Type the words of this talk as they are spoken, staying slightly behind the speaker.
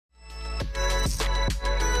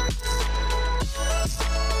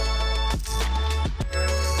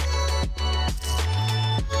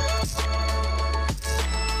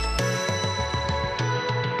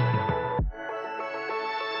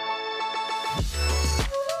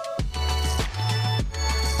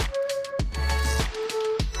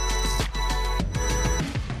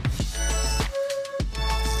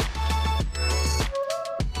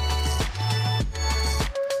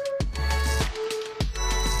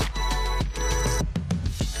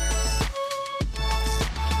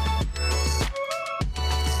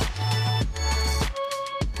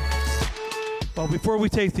Before we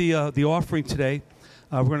take the offering today,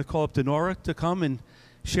 we're going to call up Denora to come and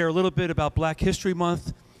share a little bit about Black History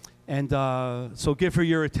Month. And so give her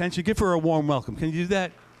your attention. Give her a warm welcome. Can you do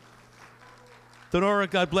that?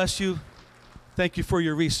 Denora, God bless you. Thank you for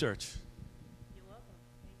your research. You're welcome.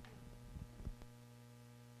 Thank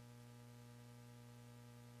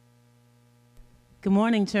you. Good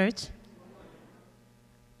morning, church.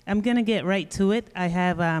 I'm going to get right to it. I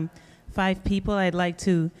have 5 people I'd like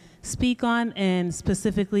to speak on, and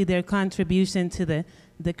specifically their contribution to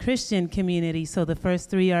the Christian community. So the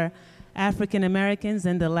first 3 are African Americans,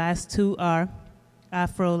 and the last 2 are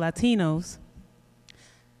Afro-Latinos.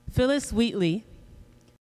 Phyllis Wheatley.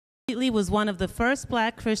 Wheatley was one of the first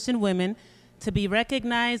Black Christian women to be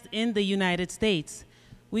recognized in the United States.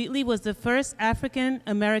 Wheatley was the first African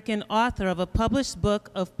American author of a published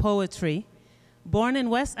book of poetry. Born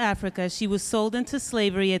in West Africa, she was sold into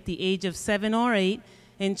slavery at the age of 7 or 8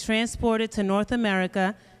 and transported to North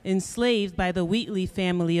America, enslaved by the Wheatley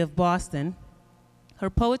family of Boston.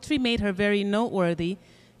 Her poetry made her very noteworthy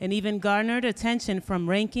and even garnered attention from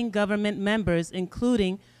ranking government members,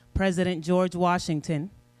 including President George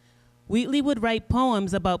Washington. Wheatley would write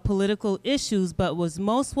poems about political issues, but was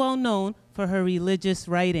most well known for her religious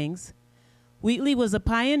writings. Wheatley was a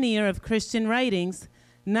pioneer of Christian writings,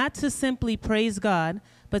 not to simply praise God,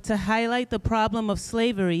 but to highlight the problem of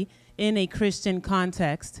slavery in a Christian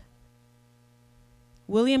context.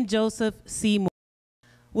 William Joseph Seymour.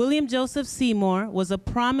 William Joseph Seymour was a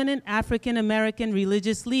prominent African American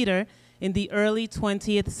religious leader in the early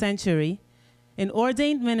 20th century. An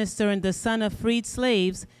ordained minister and the son of freed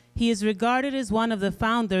slaves, he is regarded as one of the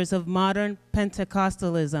founders of modern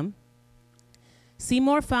Pentecostalism.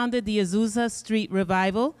 Seymour founded the Azusa Street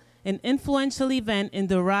Revival, an influential event in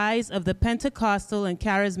the rise of the Pentecostal and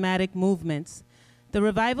charismatic movements. The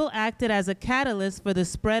revival acted as a catalyst for the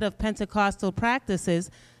spread of Pentecostal practices,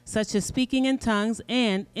 such as speaking in tongues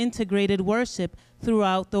and integrated worship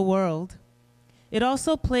throughout the world. It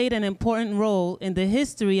also played an important role in the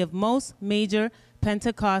history of most major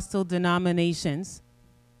Pentecostal denominations.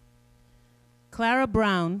 Clara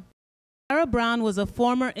Brown. Clara Brown was a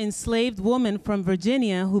former enslaved woman from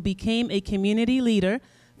Virginia who became a community leader,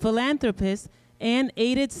 philanthropist, and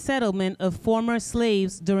aided settlement of former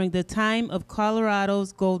slaves during the time of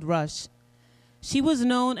Colorado's gold rush. She was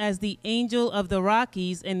known as the Angel of the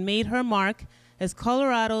Rockies and made her mark as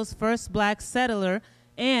Colorado's first Black settler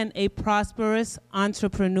and a prosperous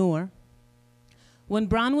entrepreneur. When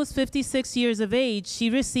Brown was 56 years of age, she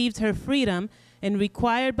received her freedom and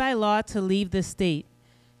required by law to leave the state.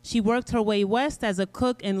 She worked her way west as a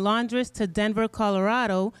cook and laundress to Denver,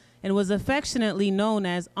 Colorado, and was affectionately known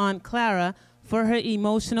as Aunt Clara for her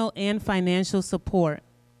emotional and financial support.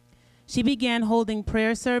 She began holding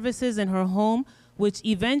prayer services in her home, which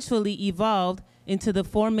eventually evolved into the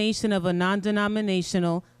formation of a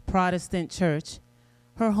non-denominational Protestant church.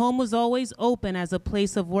 Her home was always open as a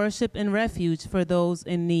place of worship and refuge for those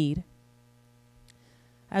in need.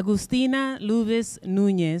 Agustina Luvis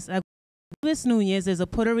Núñez. Luvis Núñez is a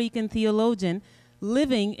Puerto Rican theologian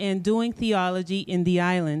living and doing theology in the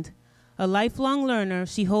island. A lifelong learner,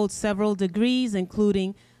 she holds several degrees,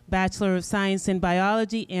 including Bachelor of Science in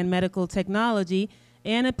Biology and Medical Technology,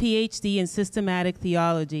 and a PhD in Systematic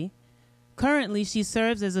Theology. Currently, she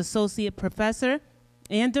serves as Associate Professor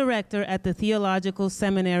and Director at the Theological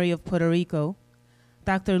Seminary of Puerto Rico.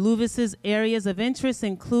 Dr. Luvis's areas of interest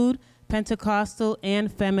include Pentecostal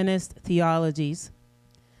and feminist theologies.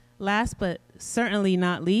 Last but certainly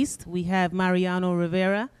not least, we have Mariano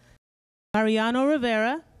Rivera. Mariano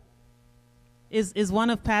Rivera is one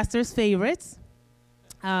of Pastor's favorites,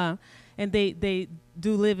 and they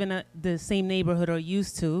do live in the same neighborhood, or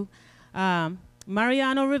used to.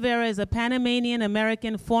 Mariano Rivera is a Panamanian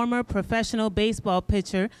American former professional baseball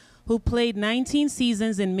pitcher who played 19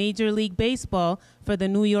 seasons in Major League Baseball for the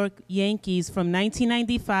New York Yankees from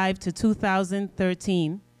 1995 to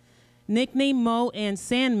 2013. Nicknamed Mo and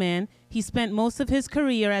Sandman, he spent most of his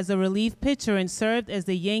career as a relief pitcher and served as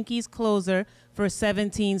the Yankees closer for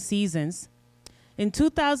 17 seasons. In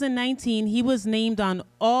 2019, he was named on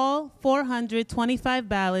all 425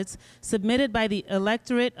 ballots submitted by the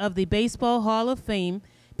electorate of the Baseball Hall of Fame,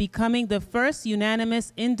 becoming the first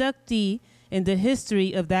unanimous inductee in the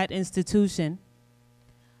history of that institution.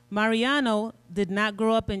 Mariano did not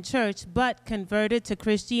grow up in church, but converted to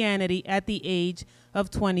Christianity at the age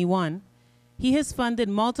of 21. He has funded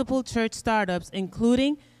multiple church startups,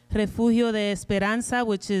 including Refugio de Esperanza,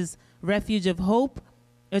 which is Refuge of Hope,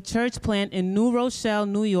 a church plant in New Rochelle,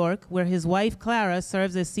 New York, where his wife, Clara,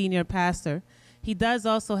 serves as senior pastor. He does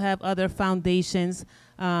also have other foundations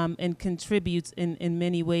and contributes in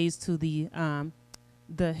many ways to the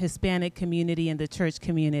the Hispanic community and the church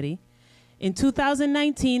community. In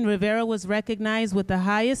 2019, Rivera was recognized with the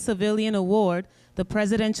highest civilian award, the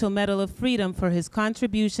Presidential Medal of Freedom, for his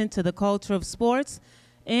contribution to the culture of sports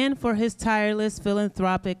and for his tireless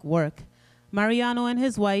philanthropic work. Mariano and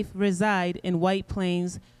his wife reside in White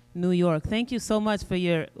Plains, New York. Thank you so much for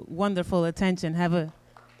your wonderful attention. Have a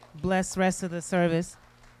blessed rest of the service.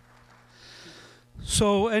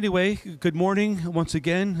 So anyway, good morning once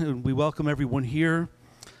again, and we welcome everyone here.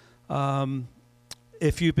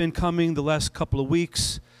 If you've been coming the last couple of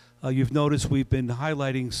weeks, you've noticed we've been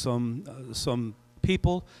highlighting some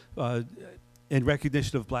people in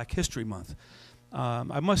recognition of Black History Month.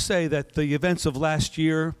 I must say that the events of last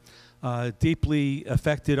year deeply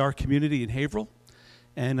affected our community in Haverhill,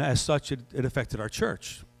 and as such, it affected our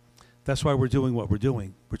church. That's why we're doing what we're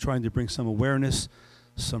doing. We're trying to bring some awareness,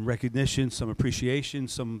 some recognition, some appreciation,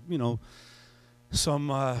 some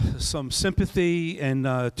sympathy, and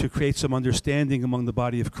to create some understanding among the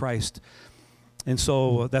body of Christ. And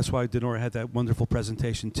so that's why Denora had that wonderful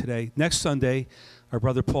presentation today. Next Sunday, our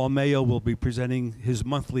brother Paul Mayo will be presenting his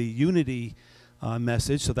monthly unity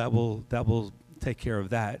message, so that will take care of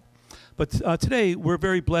that. But today, we're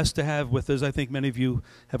very blessed to have with us, I think many of you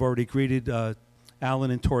have already greeted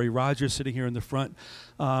Alan and Torri Rogers sitting here in the front.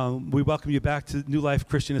 We welcome you back to New Life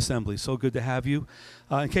Christian Assembly. So good to have you.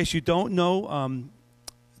 In case you don't know,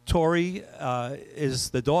 Torri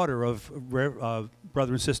is the daughter of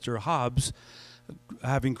brother and sister Hobbs,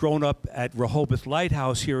 having grown up at Rehoboth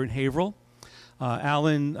Lighthouse here in Haverhill.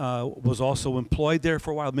 Alan was also employed there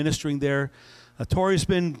for a while, ministering there. Torri's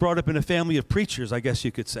been brought up in a family of preachers, I guess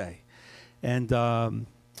you could say. And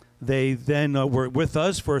they then were with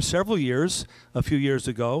us for several years, a few years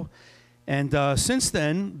ago. And since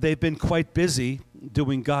then, they've been quite busy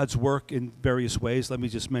doing God's work in various ways. Let me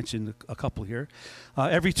just mention a couple here.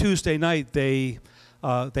 Every Tuesday night, they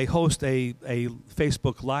host a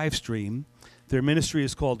Facebook live stream. Their ministry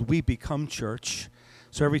is called We Become Church.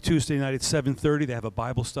 So every Tuesday night at 7:30, they have a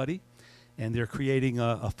Bible study, and they're creating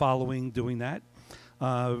a following doing that.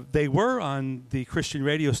 They were on the Christian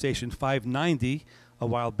radio station 590 a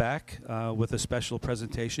while back with a special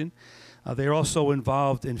presentation. They're also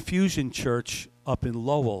involved in Fusion Church up in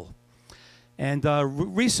Lowell. And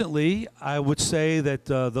recently, I would say that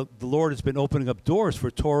the Lord has been opening up doors for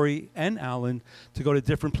Torri and Alan to go to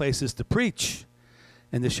different places to preach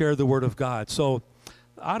and to share the Word of God. So,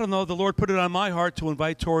 I don't know, the Lord put it on my heart to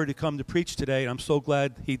invite Torri to come to preach today, and I'm so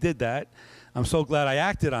glad he did that. I'm so glad I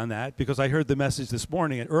acted on that because I heard the message this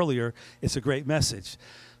morning and earlier. It's a great message.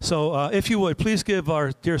 So if you would, please give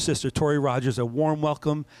our dear sister Torri Rogers a warm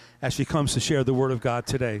welcome as she comes to share the Word of God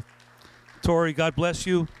today. Torri, God bless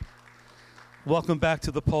you. Welcome back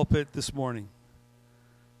to the pulpit this morning.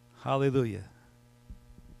 Hallelujah.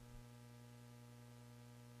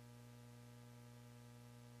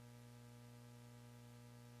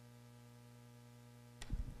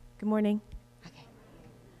 Good morning. Okay,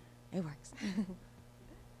 it works.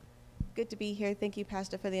 Good to be here. Thank you,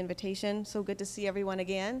 Pastor, for the invitation. So good to see everyone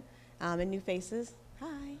again and new faces.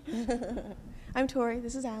 Hi. I'm Torri.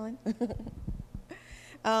 This is Alan.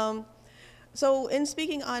 So in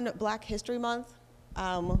speaking on Black History Month,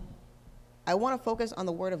 I want to focus on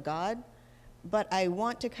the Word of God, but I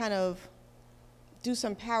want to kind of do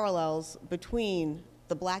some parallels between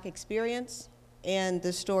the Black experience and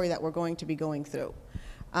the story that we're going to be going through.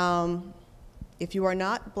 If you are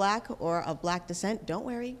not Black or of Black descent, don't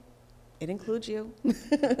worry. It includes you.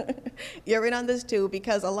 You're in on this too,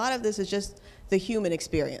 because a lot of this is just the human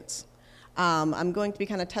experience. I'm going to be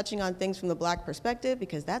kind of touching on things from the Black perspective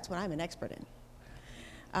because that's what I'm an expert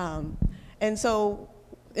in. And so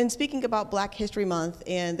in speaking about Black History Month,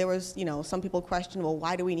 and there was, some people question, well,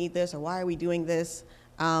 why do we need this or why are we doing this?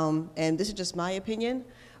 And this is just my opinion,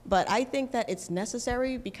 but I think that it's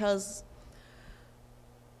necessary because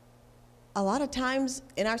a lot of times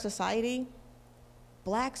in our society,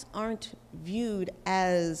 Blacks aren't viewed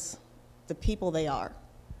as the people they are.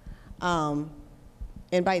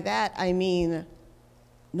 And by that, I mean,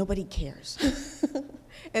 nobody cares.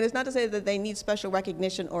 And it's not to say that they need special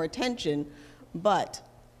recognition or attention, but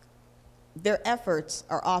their efforts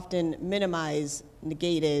are often minimized,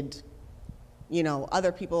 negated.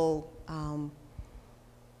 Other people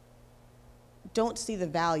don't see the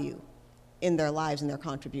value in their lives and their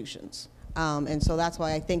contributions. And so that's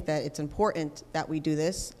why I think that it's important that we do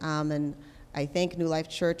this. And I thank New Life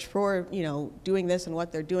Church for, doing this and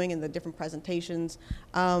what they're doing in the different presentations.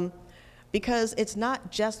 Because it's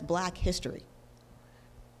not just Black history.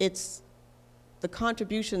 It's the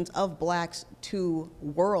contributions of Blacks to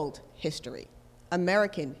world history,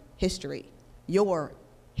 American history, your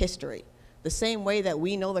history. the same way that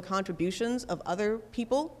we know the contributions of other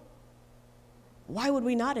people, why would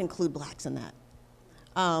we not include blacks in that?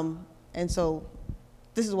 And so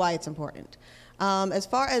this is why it's important. As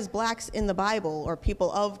far as blacks in the Bible, or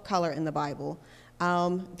people of color in the Bible,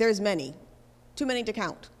 there's many, too many to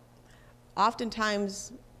count.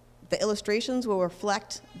 Oftentimes, the illustrations will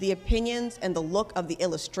reflect the opinions and the look of the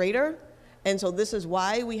illustrator, and so this is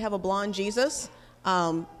why we have a blonde Jesus.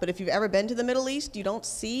 But if you've ever been to the Middle East, you don't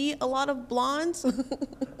see a lot of blondes.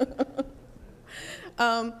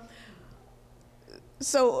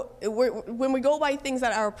 So when we go by things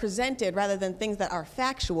that are presented rather than things that are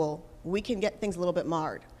factual, we can get things a little bit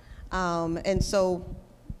marred. And so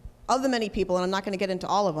of the many people, and I'm not going to get into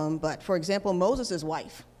all of them, but for example, Moses'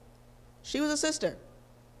 wife, she was a sister.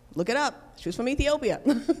 Look it up. She was from Ethiopia.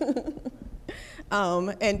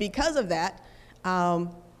 And because of that,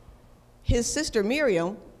 his sister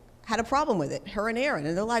Miriam had a problem with it, her and Aaron.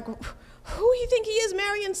 And they're like, who do you think he is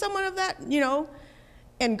marrying someone of that, you know?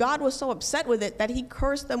 And God was so upset with it that he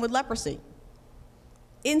cursed them with leprosy.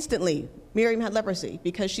 Instantly, Miriam had leprosy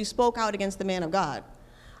because she spoke out against the man of God.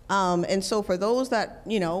 And so for those that,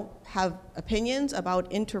 you know, have opinions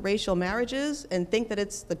about interracial marriages and think that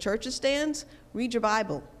it's the church's stance, read your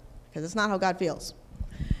Bible, because it's not how God feels.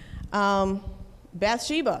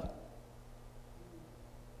 Bathsheba.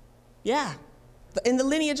 Yeah, in the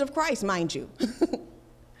lineage of Christ, mind you.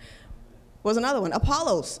 Was another one.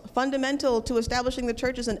 Apollos, fundamental to establishing the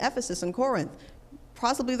churches in Ephesus and Corinth,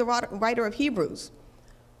 possibly the writer of Hebrews.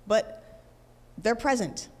 But they're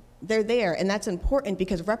present, they're there, and that's important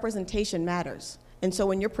because representation matters. And so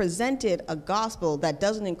when you're presented a gospel that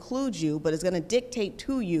doesn't include you, but is going to dictate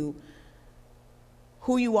to you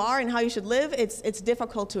who you are and how you should live, it's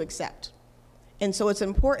difficult to accept. And so it's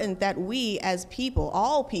important that we as people,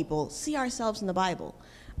 all people, see ourselves in the Bible.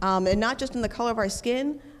 And not just in the color of our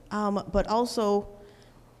skin, but also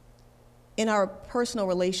in our personal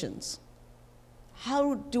relations.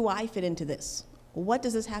 How do I fit into this? What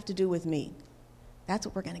does this have to do with me? That's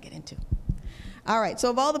what we're going to get into. All right, so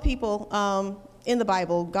of all the people in the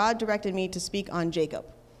Bible, God directed me to speak on Jacob.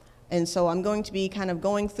 And so I'm going to be kind of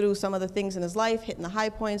going through some of the things in his life, hitting the high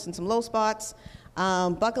points and some low spots.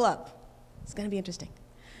 Buckle up. It's going to be interesting.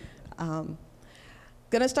 Going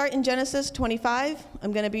to start in Genesis 25.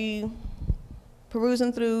 I'm going to be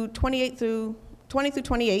perusing through 20 through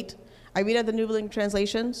 28. I read out the New Living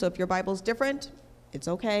Translation, so if your Bible's different, it's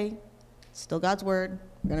okay. It's still God's word.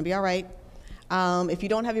 We're going to be all right. If you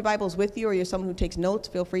don't have your Bibles with you or you're someone who takes notes,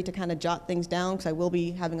 feel free to kind of jot things down because I will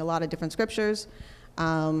be having a lot of different scriptures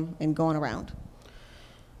and going around.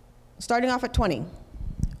 Starting off at 20.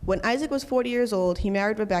 When Isaac was 40 years old, he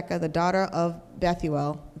married Rebekah, the daughter of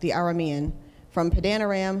Bethuel, the Aramean, from Padan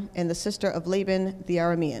Aram, and the sister of Laban, the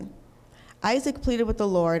Aramean. Isaac pleaded with the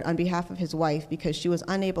Lord on behalf of his wife because she was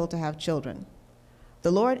unable to have children. The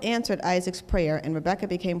Lord answered Isaac's prayer, and Rebekah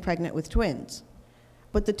became pregnant with twins.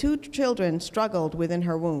 But the two children struggled within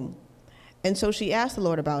her womb. And so she asked the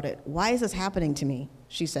Lord about it. "Why is this happening to me?"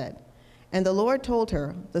 she said. And the Lord told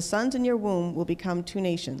her, "The sons in your womb will become two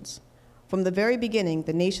nations. From the very beginning,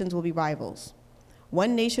 the nations will be rivals.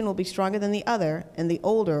 One nation will be stronger than the other, and the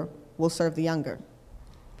older will serve the younger."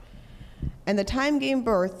 And the time came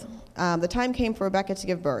for Rebekah to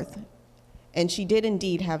give birth, and she did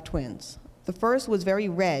indeed have twins. The first was very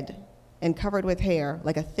red and covered with hair,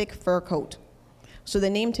 like a thick fur coat. So they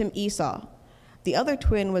named him Esau. The other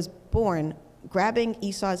twin was born grabbing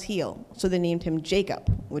Esau's heel, so they named him Jacob,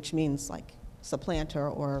 which means like supplanter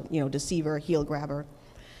or, deceiver, heel grabber.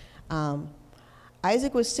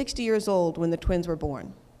 Isaac was 60 years old when the twins were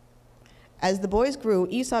born. As the boys grew,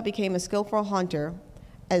 Esau became a skillful hunter,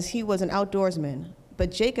 as he was an outdoorsman,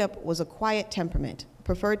 but Jacob was a quiet temperament,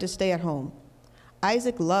 preferred to stay at home.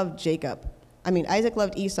 Isaac loved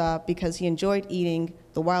Esau because he enjoyed eating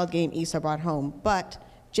the wild game Esau brought home, but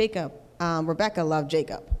Rebekah loved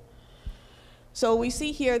Jacob. So we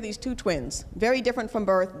see here these two twins, very different from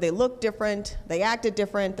birth. They looked different, they acted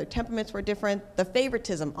different, their temperaments were different, the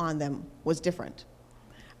favoritism on them was different.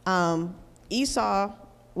 Esau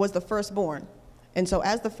was the firstborn, and so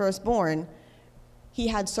as the firstborn, he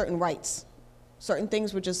had certain rights. Certain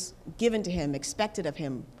things were just given to him, expected of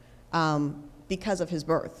him, because of his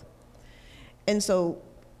birth. And so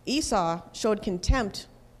Esau showed contempt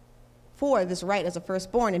for this right as a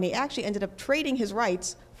firstborn, and he actually ended up trading his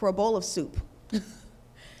rights for a bowl of soup.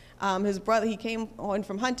 His brother, he came on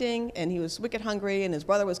from hunting, and he was wicked hungry, and his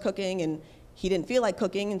brother was cooking, and he didn't feel like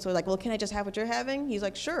cooking, and so like, "Well, can I just have what you're having?" He's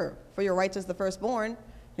like, "Sure, for your rights as the firstborn." And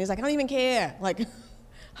he's like, "I don't even care. Like,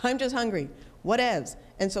 I'm just hungry. Whatevs."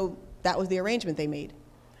 And so that was the arrangement they made.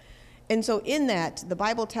 And so in that, the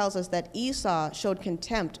Bible tells us that Esau showed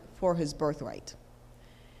contempt for his birthright.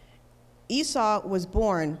 Esau was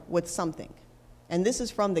born with something. And this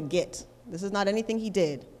is from the get. This is not anything he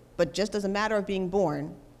did, but just as a matter of being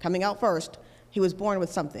born, coming out first, he was born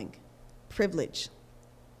with something. Privilege.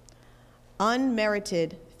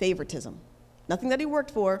 Unmerited favoritism. Nothing that he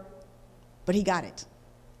worked for, but he got it.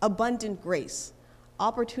 Abundant grace.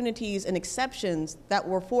 Opportunities and exceptions that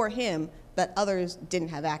were for him that others didn't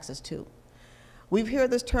have access to. We've heard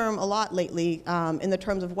this term a lot lately in the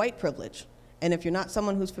terms of white privilege. And if you're not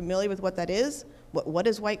someone who's familiar with what that is, what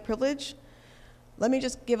is white privilege? Let me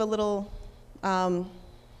just give a little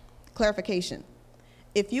clarification.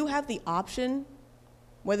 If you have the option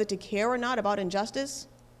whether to care or not about injustice,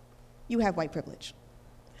 you have white privilege.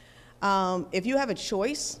 If you have a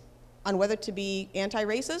choice on whether to be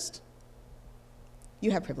anti-racist,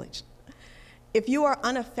 you have privilege. If you are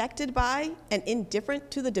unaffected by and indifferent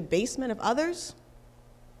to the debasement of others,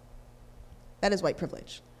 that is white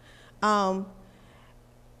privilege.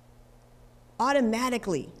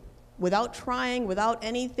 Automatically, without trying, without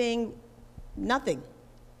anything, nothing,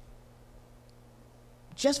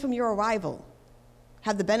 just from your arrival,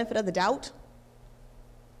 have the benefit of the doubt,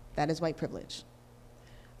 that is white privilege.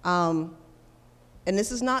 And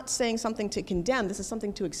this is not saying something to condemn, this is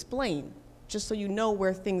something to explain, just so you know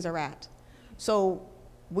where things are at. So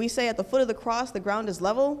we say at the foot of the cross, the ground is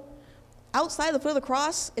level. Outside the foot of the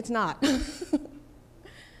cross, it's not.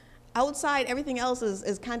 Outside, everything else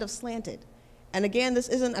is kind of slanted. And again, this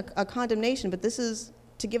isn't a condemnation, but this is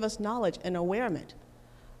to give us knowledge and awareness.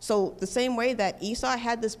 So the same way that Esau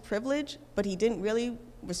had this privilege, but he didn't really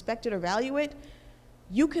respect it or value it,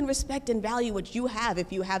 you can respect and value what you have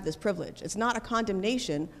if you have this privilege. It's not a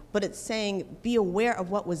condemnation, but it's saying be aware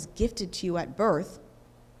of what was gifted to you at birth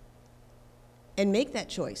and make that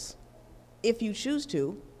choice, if you choose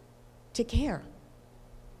to care.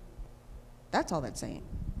 That's all that's saying.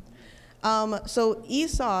 So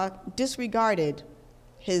Esau disregarded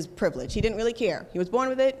his privilege. He didn't really care. He was born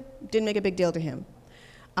with it, didn't make a big deal to him.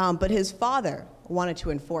 But his father wanted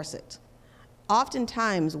to enforce it.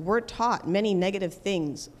 Oftentimes, we're taught many negative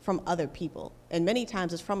things from other people, and many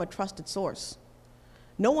times it's from a trusted source.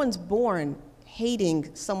 No one's born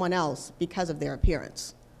hating someone else because of their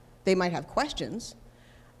appearance. They might have questions.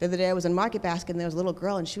 The other day I was in Market Basket and there was a little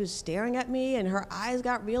girl and she was staring at me and her eyes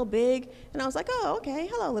got real big. And I was like, oh, okay,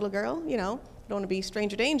 hello, little girl. You know, I don't want to be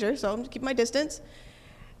stranger danger, so I'm just keeping my distance.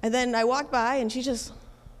 And then I walked by and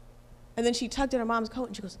and then she tugged in her mom's coat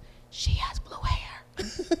and she goes, she has blue hair.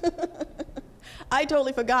 I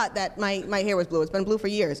totally forgot that my hair was blue. It's been blue for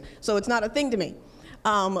years, so it's not a thing to me.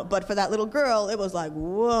 But for that little girl, it was like,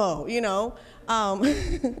 whoa, you know.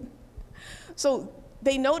 So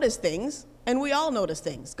they notice things, and we all notice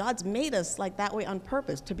things. God's made us like that way on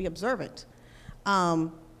purpose, to be observant. But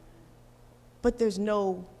there's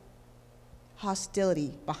no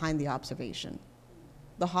hostility behind the observation.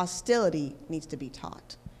 The hostility needs to be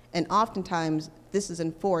taught. And oftentimes, this is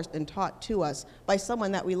enforced and taught to us by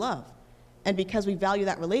someone that we love. And because we value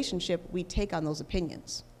that relationship, we take on those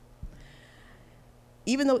opinions.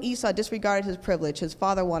 Even though Esau disregarded his privilege, his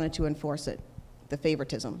father wanted to enforce it, the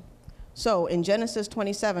favoritism. So in Genesis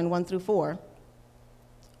 27, 1-4,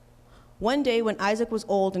 one day when Isaac was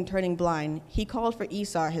old and turning blind, he called for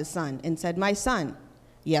Esau, his son, and said, my son.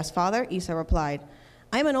 Yes, father, Esau replied.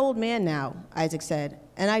 I am an old man now, Isaac said,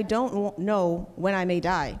 and I don't know when I may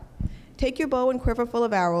die. Take your bow and quiver full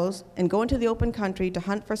of arrows and go into the open country to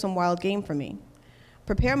hunt for some wild game for me.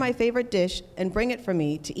 Prepare my favorite dish and bring it for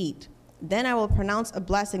me to eat. Then I will pronounce a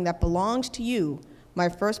blessing that belongs to you, my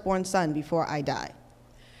firstborn son, before I die.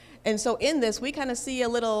 And so in this, we kind of see a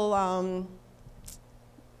little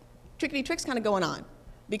trickety tricks kind of going on,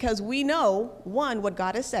 because we know, one, what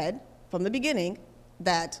God has said from the beginning,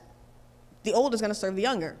 that the older is going to serve the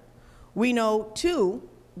younger. We know, two,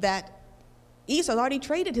 that Esau's already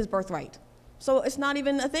traded his birthright. So it's not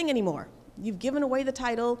even a thing anymore. You've given away the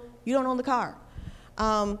title, you don't own the car.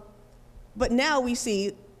 But now we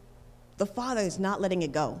see the father is not letting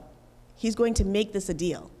it go. He's going to make this a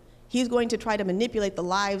deal. He's going to try to manipulate the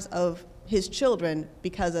lives of his children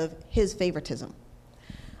because of his favoritism.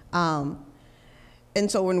 And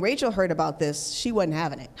so when Rachel heard about this, she wasn't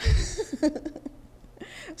having it.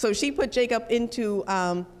 So she put Jacob into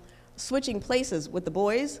switching places with the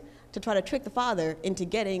boys to try to trick the father into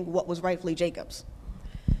getting what was rightfully Jacob's.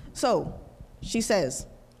 So she says,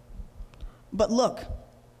 but look,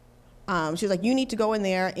 she's like, you need to go in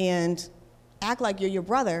there and act like you're your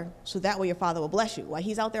brother so that way your father will bless you. While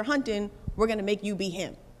he's out there hunting, we're going to make you be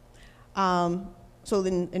him. So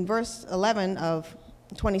then in verse 11 of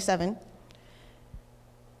 27,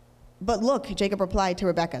 But look, Jacob replied to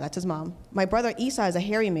Rebekah, that's his mom, my brother Esau is a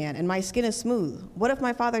hairy man, and my skin is smooth. What if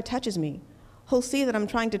my father touches me? He'll see that I'm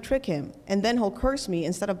trying to trick him, and then he'll curse me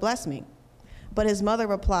instead of bless me. But his mother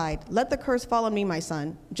replied, let the curse fall on me, my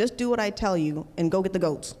son. Just do what I tell you, and go get the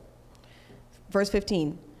goats. Verse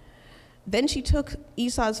 15. Then she took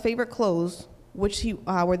Esau's favorite clothes, which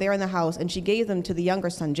were there in the house, and she gave them to the younger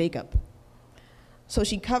son, Jacob. So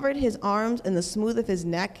she covered his arms and the smooth of his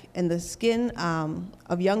neck and the skin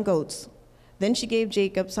of young goats. Then she gave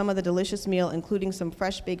Jacob some of the delicious meal, including some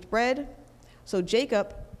fresh baked bread. So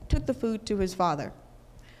Jacob took the food to his father.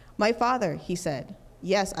 My father, he said.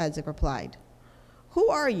 Yes, Isaac replied. Who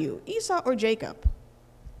are you, Esau or Jacob?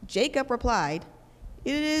 Jacob replied,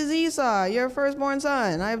 it is Esau, your firstborn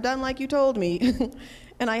son. I have done like you told me,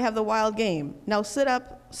 and I have the wild game. Now sit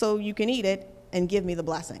up so you can eat it and give me the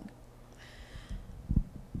blessing.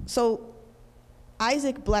 So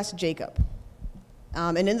Isaac blessed Jacob.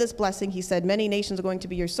 And in this blessing, he said, many nations are going to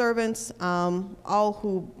be your servants. All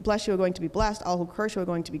who bless you are going to be blessed. All who curse you are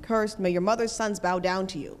going to be cursed. May your mother's sons bow down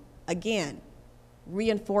to you. Again,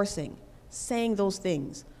 reinforcing, saying those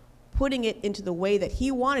things, putting it into the way that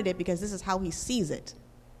he wanted it because this is how he sees it,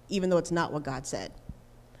 even though it's not what God said.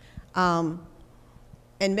 And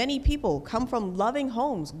many people come from loving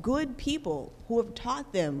homes, good people who have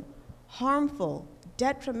taught them harmful,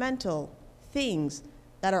 detrimental things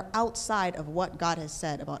that are outside of what God has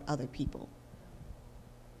said about other people.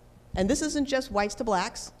 And this isn't just whites to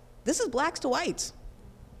blacks. This is blacks to whites.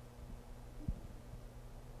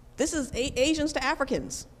 This is Asians to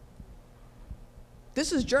Africans.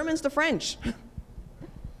 This is Germans to French.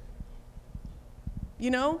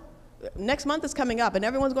 You know, next month is coming up and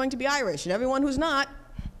everyone's going to be Irish and everyone who's not,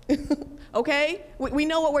 okay? We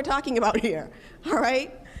know what we're talking about here, all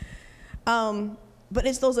right? But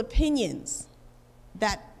it's those opinions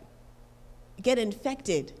that get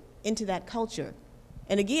infected into that culture.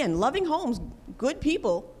 And again, loving homes, good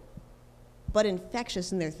people, but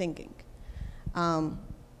infectious in their thinking. And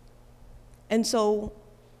so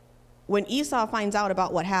when Esau finds out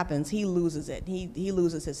about what happens, he loses it. He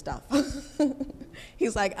loses his stuff.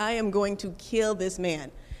 He's like, I am going to kill this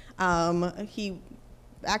man. He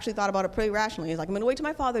actually thought about it pretty rationally. He's like, I'm going to wait till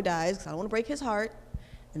my father dies because I don't want to break his heart.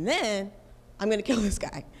 And then I'm going to kill this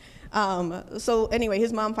guy. So anyway,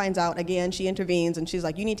 his mom finds out. Again, she intervenes, and she's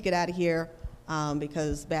like, you need to get out of here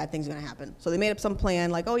because bad things are going to happen. So they made up some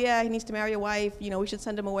plan, like, oh, yeah, he needs to marry a wife. You know, we should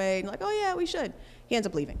send him away. And like, oh, yeah, we should. He ends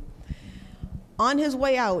up leaving. On his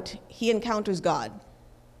way out, he encounters God.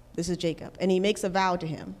 This is Jacob. And he makes a vow to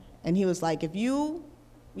him. And he was like, if you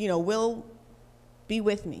will be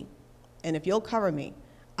with me, and if you'll cover me,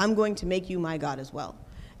 I'm going to make you my God as well.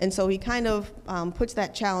 And so he kind of puts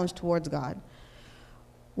that challenge towards God.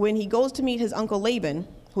 When he goes to meet his uncle Laban,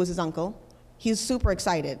 who is his uncle, he's super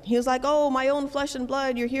excited. He was like, oh, my own flesh and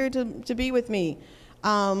blood, you're here to be with me.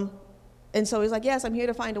 And so he's like, yes, I'm here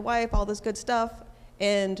to find a wife, all this good stuff.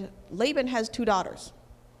 And Laban has 2 daughters,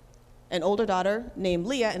 an older daughter named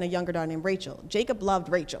Leah and a younger daughter named Rachel. Jacob loved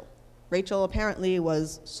Rachel. Rachel apparently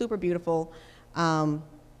was super beautiful.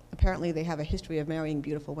 Apparently they have a history of marrying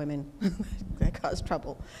beautiful women that cause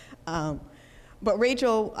trouble. But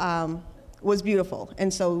Rachel was beautiful.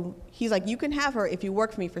 And so he's like, you can have her if you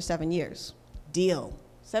work for me for 7 years. Deal.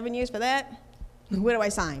 7 years for that? Where do I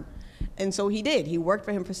sign? And so he did. He worked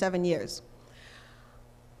for him for 7 years.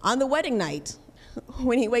 On the wedding night,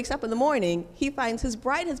 when he wakes up in the morning, he finds his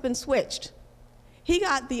bride has been switched. He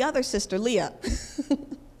got the other sister, Leah.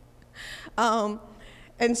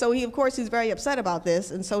 And so he, of course, he's very upset about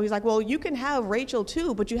this. And so he's like, well, you can have Rachel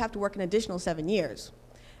too, but you have to work an additional 7 years.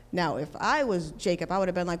 Now, if I was Jacob, I would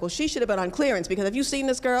have been like, well, she should have been on clearance because have you seen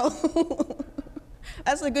this girl?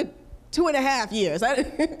 That's a good 2.5 years.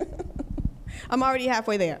 I'm already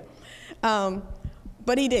halfway there.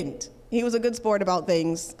 But he didn't. He was a good sport about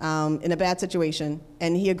things in a bad situation,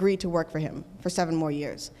 and he agreed to work for him for 7 more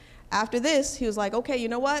years. After this, he was like, okay, you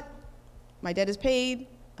know what? My debt is paid.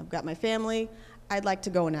 I've got my family. I'd like to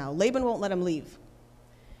go now. Laban won't let him leave.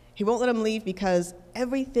 He won't let him leave because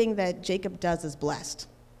everything that Jacob does is blessed.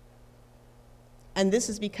 And this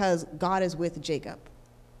is because God is with Jacob.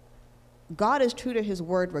 God is true to his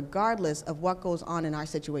word regardless of what goes on in our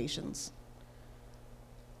situations.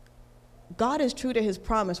 God is true to his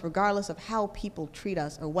promise regardless of how people treat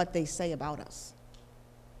us or what they say about us.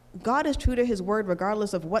 God is true to his word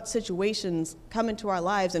regardless of what situations come into our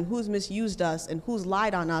lives and who's misused us and who's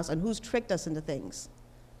lied on us and who's tricked us into things.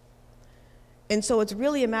 And so it's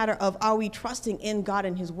really a matter of, are we trusting in God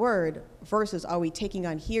and his word versus are we taking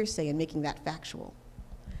on hearsay and making that factual?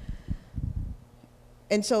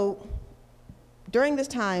 And so during this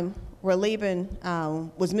time, where Laban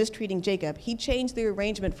was mistreating Jacob, he changed the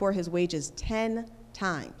arrangement for his wages 10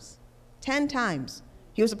 times. 10 times.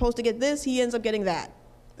 He was supposed to get this, he ends up getting that.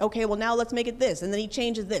 Okay, well now let's make it this, and then he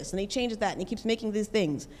changes this, and he changes that, and he keeps making these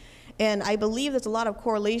things. And I believe there's a lot of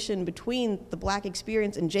correlation between the black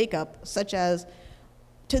experience and Jacob, such as,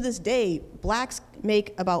 to this day, blacks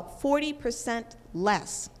make about 40%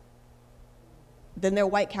 less than their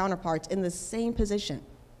white counterparts in the same position.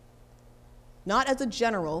 Not as a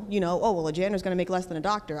general, you know, oh, well, a janitor's gonna make less than a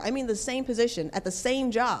doctor. I mean the same position, at the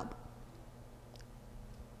same job.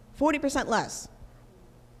 40% less.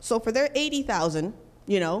 So for their 80,000,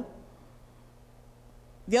 you know,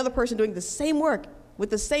 the other person doing the same work with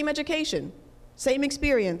the same education, same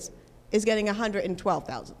experience, is getting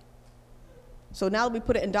 112,000. So now that we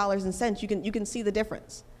put it in dollars and cents, you can see the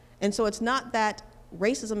difference. And so it's not that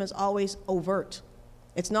racism is always overt.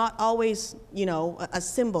 It's not always, you know, a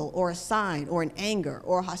symbol or a sign or an anger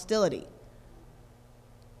or a hostility.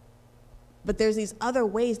 But there's these other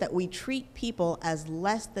ways that we treat people as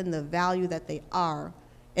less than the value that they are,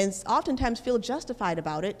 and oftentimes feel justified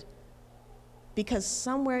about it, because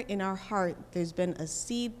somewhere in our heart there's been a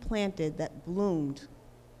seed planted that bloomed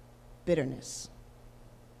bitterness,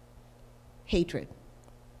 hatred.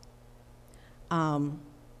 I'm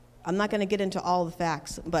not going to get into all the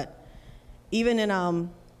facts, but even in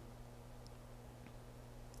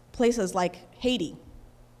places like Haiti,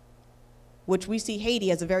 which we see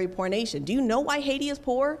Haiti as a very poor nation. Do you know why Haiti is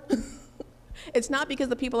poor? It's not because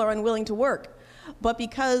the people are unwilling to work, but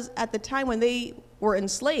because at the time when they were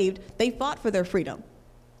enslaved, they fought for their freedom.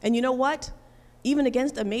 And you know what? Even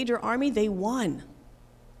against a major army, they won.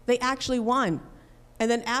 They actually won.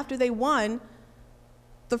 And then after they won,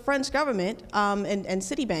 the French government and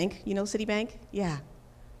Citibank, you know Citibank? Yeah.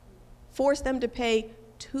 Forced them to pay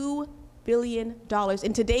 $2 billion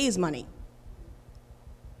in today's money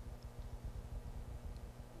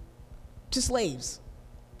to slaves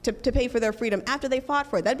to pay for their freedom after they fought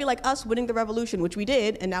for it. That'd be like us winning the revolution, which we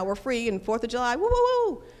did, and now we're free, and 4th of July, woo,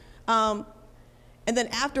 woo, woo. And then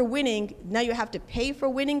after winning, now you have to pay for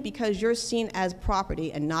winning because you're seen as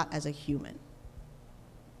property and not as a human.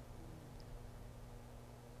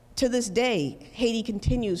 To this day, Haiti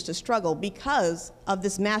continues to struggle because of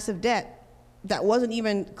this massive debt that wasn't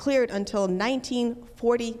even cleared until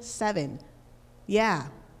 1947. Yeah,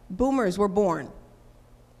 boomers were born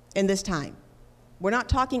in this time. We're not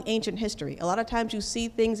talking ancient history. A lot of times you see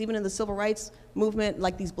things, even in the civil rights movement,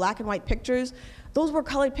 like these black and white pictures. Those were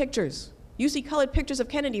colored pictures. You see colored pictures of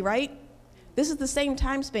Kennedy, right? This is the same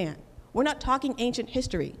time span. We're not talking ancient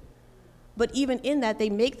history. But even in that, they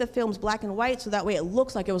make the films black and white so that way it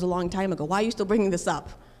looks like it was a long time ago. Why are you still bringing this up?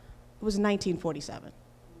 It was 1947.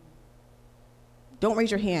 Don't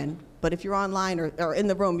raise your hand, but if you're online or in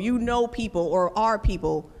the room, you know people or are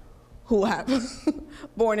people who have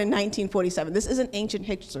born in 1947. This isn't ancient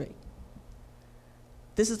history.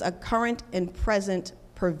 This is a current and present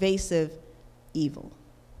pervasive evil.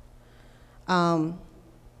 And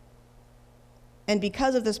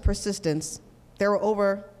because of this persistence, there were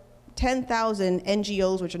over 10,000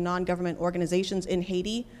 NGOs, which are non-government organizations in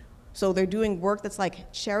Haiti. So they're doing work that's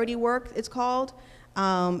like charity work, it's called.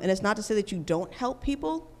 And it's not to say that you don't help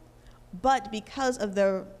people, but because of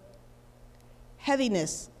the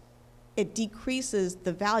heaviness, it decreases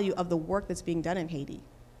the value of the work that's being done in Haiti.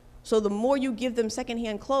 So the more you give them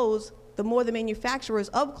secondhand clothes, the more the manufacturers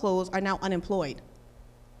of clothes are now unemployed.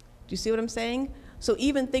 Do you see what I'm saying? So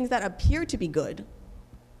even things that appear to be good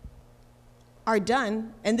are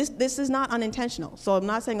done, and this is not unintentional. So I'm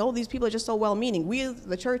not saying, oh, these people are just so well-meaning. We,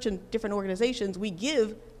 the church and different organizations, we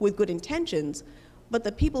give with good intentions, but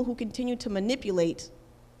the people who continue to manipulate,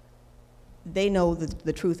 they know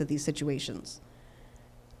the truth of these situations.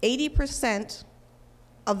 80%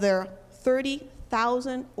 of their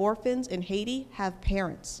 30,000 orphans in Haiti have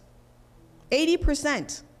parents.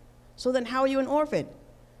 80%. So then how are you an orphan?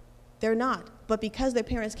 They're not. But because their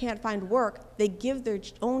parents can't find work, they give their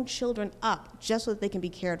own children up just so that they can be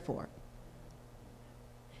cared for.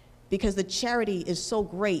 Because the charity is so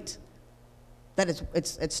great that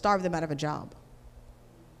it's starved them out of a job.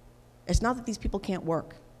 It's not that these people can't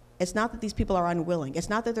work. It's not that these people are unwilling. It's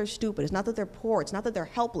not that they're stupid. It's not that they're poor. It's not that they're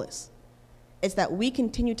helpless. It's that we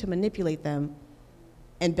continue to manipulate them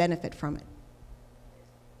and benefit from it.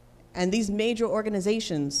 And these major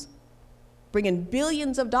organizations bring in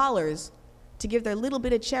billions of dollars to give their little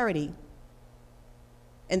bit of charity,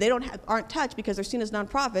 and they aren't touched because they're seen as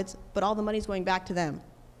nonprofits, but all the money's going back to them.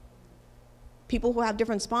 People who have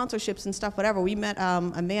different sponsorships and stuff, whatever. We met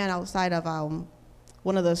a man outside of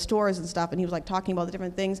one of the stores and stuff, and he was like talking about the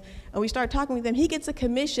different things, and we started talking with him. He gets a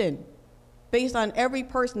commission based on every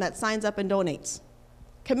person that signs up and donates.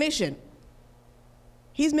 Commission.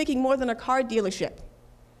 He's making more than a car dealership,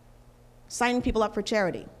 signing people up for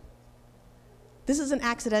charity. This isn't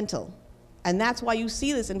accidental. And that's why you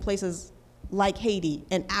see this in places like Haiti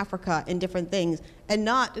and Africa and different things. And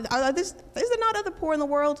is there not other poor in the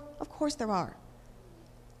world? Of course there are.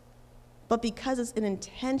 But because it's an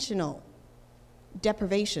intentional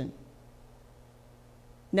deprivation,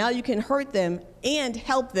 now you can hurt them and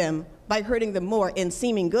help them by hurting them more and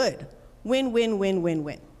seeming good. Win, win, win, win,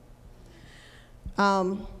 win.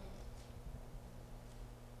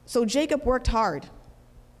 So Jacob worked hard.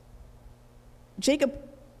 Jacob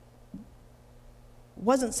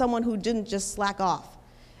wasn't someone who didn't just slack off.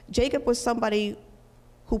 Jacob was somebody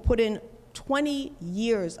who put in 20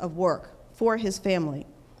 years of work for his family.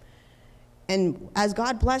 And as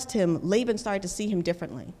God blessed him, Laban started to see him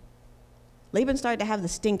differently. Laban started to have the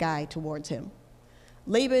stink eye towards him.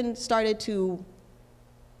 Laban started to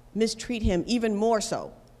mistreat him even more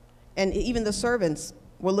so. And even the servants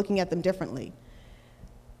were looking at them differently.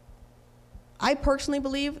 I personally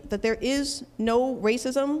believe that there is no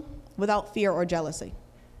racism without fear or jealousy.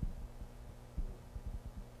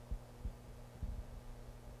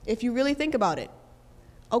 If you really think about it,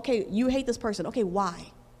 okay, you hate this person. Okay,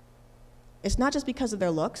 why? It's not just because of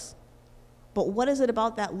their looks, but what is it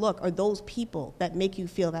about that look or those people that make you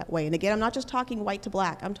feel that way? And again, I'm not just talking white to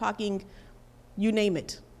black. I'm talking, you name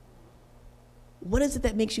it. What is it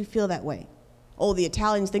that makes you feel that way? Oh, the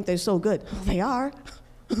Italians think they're so good. Oh, they are.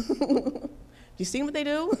 You seen what they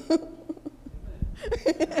do?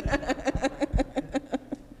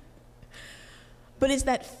 But it's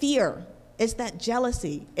that fear, it's that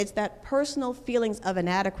jealousy, it's that personal feelings of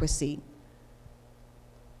inadequacy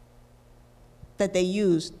that they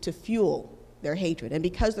use to fuel their hatred. And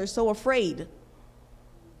because they're so afraid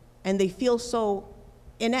and they feel so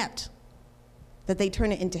inept that they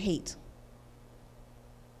turn it into hate.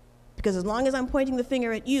 Because as long as I'm pointing the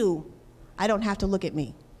finger at you, I don't have to look at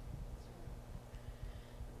me.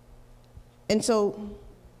 And so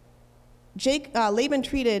Laban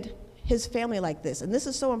treated his family like this. And this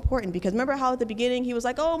is so important because remember how at the beginning he was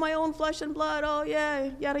like, oh, my own flesh and blood, oh yeah,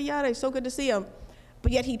 yada, yada, it's so good to see him.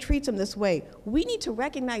 But yet he treats him this way. We need to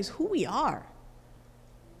recognize who we are.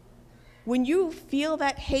 When you feel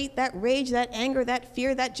that hate, that rage, that anger, that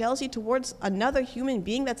fear, that jealousy towards another human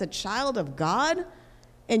being that's a child of God,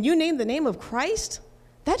 and you name the name of Christ,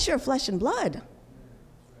 that's your flesh and blood.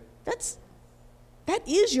 That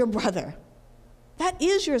is your brother. That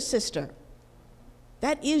is your sister.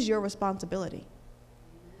 That is your responsibility.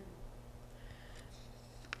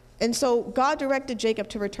 And so God directed Jacob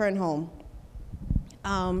to return home.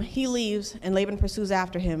 He leaves, and Laban pursues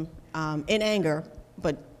after him in anger,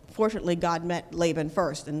 but fortunately God met Laban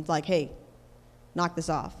first and like, hey, knock this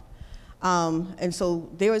off. And so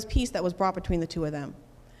there was peace that was brought between the two of them.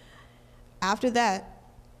 After that,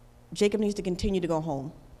 Jacob needs to continue to go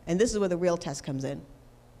home. And this is where the real test comes in.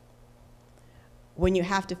 When you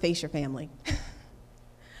have to face your family.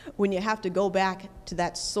 When you have to go back to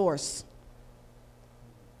that source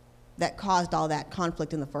that caused all that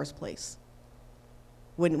conflict in the first place.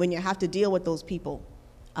 When you have to deal with those people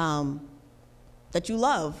that you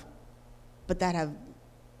love, but that have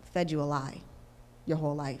fed you a lie your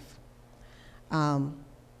whole life.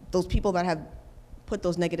 Those people that have put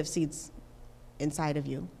those negative seeds inside of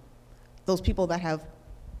you. Those people that have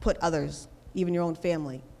put others, even your own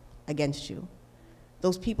family, against you.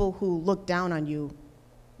 Those people who look down on you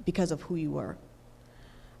because of who you were.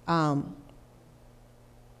 And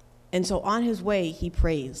so on his way, he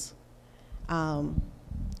prays.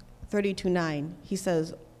 32:9, he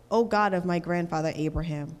says, O God of my grandfather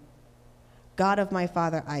Abraham, God of my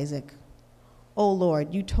father Isaac, O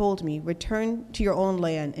Lord, you told me, return to your own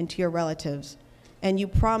land and to your relatives, and you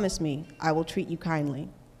promised me I will treat you kindly.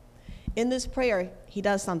 In this prayer, he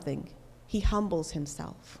does something. He humbles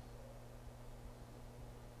himself.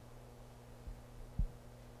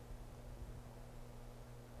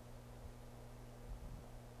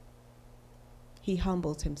 He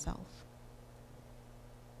humbles himself.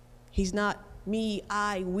 He's not me,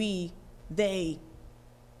 I, we, they.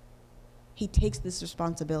 He takes this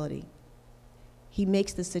responsibility. He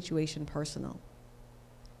makes the situation personal.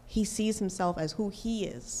 He sees himself as who he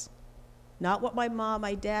is, not what my mom,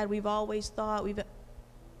 my dad, we've always thought,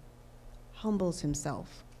 humbles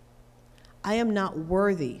himself. I am not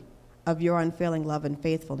worthy of your unfailing love and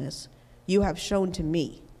faithfulness you have shown to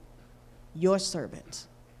me, your servant.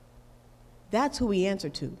 That's who we answer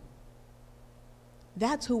to.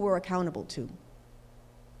 That's who we're accountable to.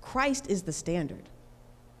 Christ is the standard.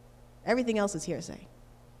 Everything else is hearsay.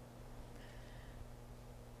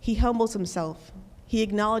 He humbles himself. He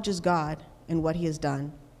acknowledges God and what he has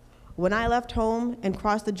done. When I left home and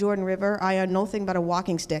crossed the Jordan River, I had nothing but a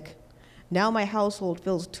walking stick. Now my household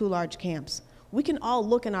fills 2 large camps. We can all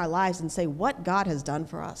look in our lives and say what God has done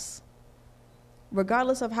for us.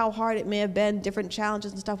 Regardless of how hard it may have been, different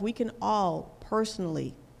challenges and stuff, we can all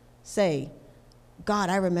personally say, God,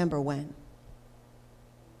 I remember when.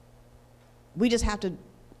 We just have to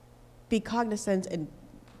be cognizant and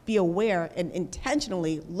be aware and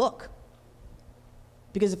intentionally look.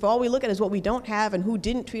 Because if all we look at is what we don't have and who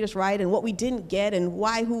didn't treat us right and what we didn't get and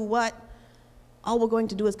why, who, what, all we're going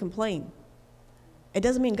to do is complain. It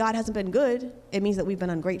doesn't mean God hasn't been good. It means that we've been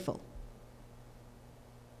ungrateful.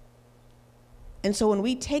 And so when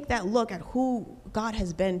we take that look at who God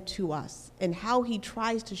has been to us and how he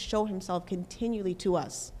tries to show himself continually to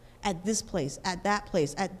us at this place, at that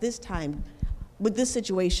place, at this time, with this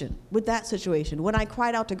situation, with that situation, when I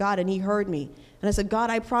cried out to God and he heard me, and I said, God,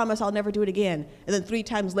 I promise I'll never do it again. And then 3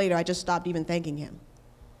 times later, I just stopped even thanking him.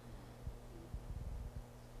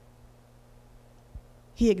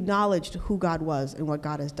 He acknowledged who God was and what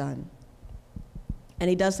God has done. And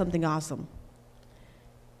he does something awesome.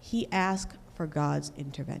 He asked for God's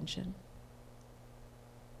intervention.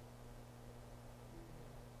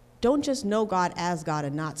 Don't just know God as God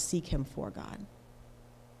and not seek him for God.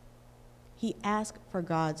 He asked for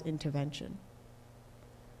God's intervention.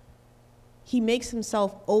 He makes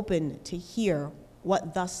himself open to hear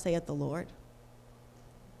what thus saith the Lord.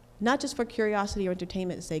 Not just for curiosity or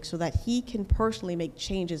entertainment's sake, so that he can personally make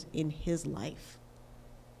changes in his life.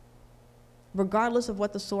 Regardless of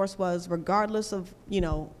what the source was, regardless of,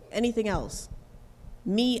 anything else.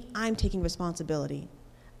 Me, I'm taking responsibility.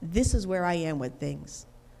 This is where I am with things.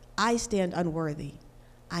 I stand unworthy.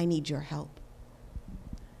 I need your help.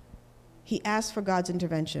 He asked for God's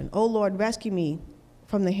intervention. Oh Lord, rescue me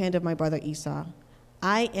from the hand of my brother Esau.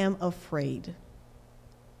 I am afraid.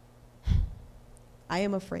 I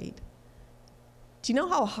am afraid. Do you know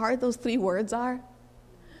how hard those 3 words are?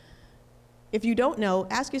 If you don't know,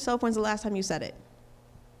 ask yourself when's the last time you said it.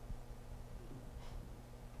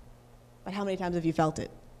 But how many times have you felt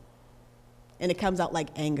it? And it comes out like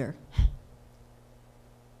anger.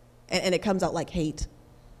 And it comes out like hate.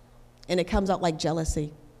 And it comes out like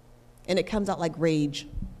jealousy. And it comes out like rage.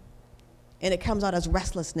 And it comes out as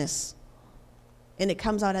restlessness. And it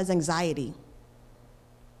comes out as anxiety.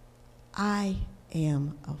 I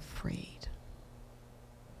am afraid.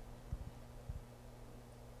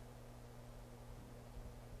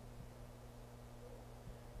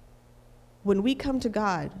 When we come to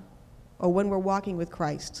God, or when we're walking with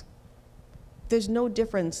Christ, there's no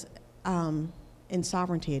difference in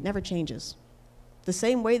sovereignty. It never changes. The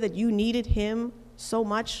same way that you needed him so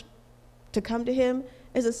much to come to him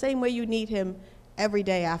is the same way you need him every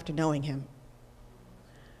day after knowing him.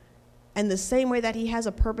 And the same way that he has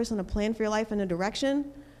a purpose and a plan for your life and a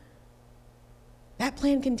direction, that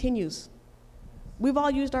plan continues. We've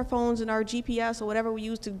all used our phones and our GPS or whatever we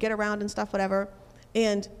use to get around and stuff, whatever,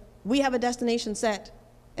 and we have a destination set,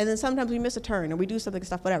 and then sometimes we miss a turn or we do something,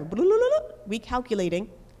 stuff, whatever. Recalculating.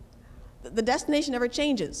 The destination never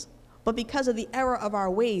changes, but because of the error of our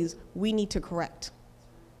ways, we need to correct.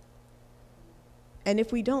 And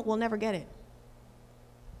if we don't, we'll never get it.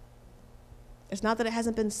 It's not that it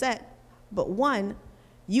hasn't been set, but one,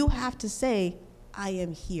 you have to say, I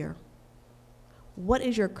am here. What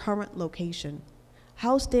is your current location?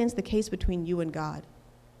 How stands the case between you and God?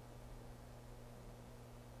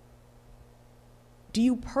 Do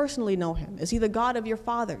you personally know him? Is he the God of your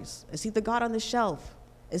fathers? Is he the God on the shelf?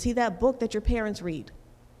 Is he that book that your parents read?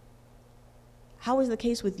 How is the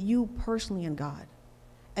case with you personally and God?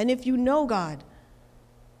 And if you know God,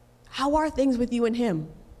 how are things with you and him?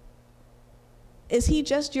 Is he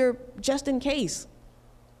just your just in case?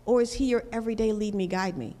 Or is he your everyday lead me,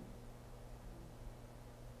 guide me?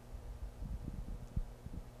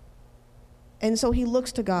 And so he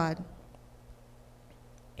looks to God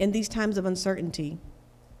in these times of uncertainty.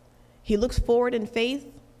 He looks forward in faith,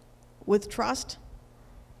 with trust,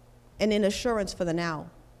 and in assurance for the now.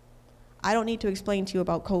 I don't need to explain to you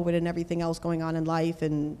about COVID and everything else going on in life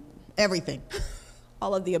and everything,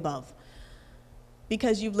 all of the above,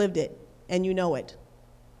 because you've lived it and you know it.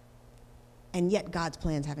 And yet God's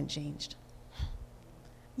plans haven't changed.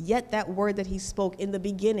 Yet that word that he spoke in the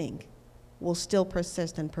beginning will still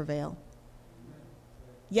persist and prevail.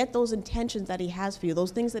 Yet those intentions that he has for you,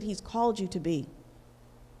 those things that he's called you to be,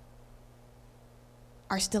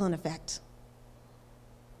 are still in effect.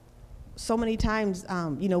 So many times,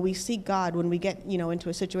 we seek God when we get, into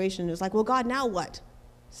a situation. It's like, well, God, now what?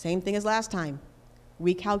 Same thing as last time.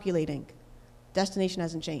 Recalculating. Destination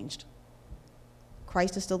hasn't changed.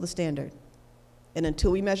 Christ is still the standard. And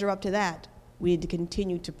until we measure up to that, we need to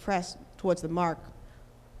continue to press towards the mark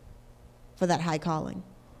for that high calling.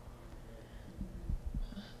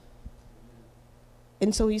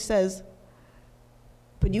 And so he says,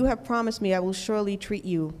 but you have promised me I will surely treat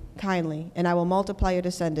you kindly, and I will multiply your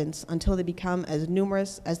descendants until they become as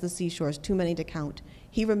numerous as the seashores, too many to count.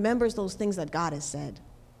 He remembers those things that God has said.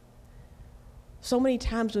 So many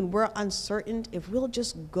times when we're uncertain, if we'll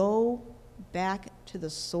just go back to the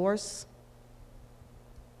source,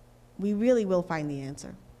 we really will find the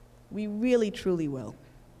answer. We really, truly will.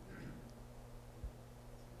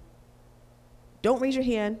 Don't raise your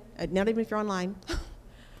hand, not even if you're online.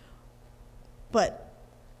 But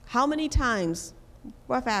how many times,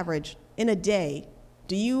 rough average, in a day,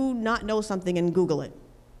 do you not know something and Google it?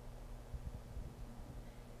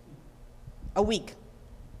 A week,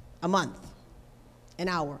 a month, an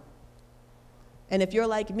hour. And if you're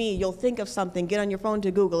like me, you'll think of something, get on your phone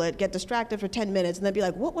to Google it, get distracted for 10 minutes, and then be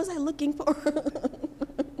like, what was I looking for?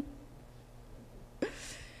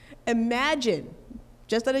 Imagine,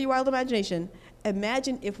 just out of your wild imagination,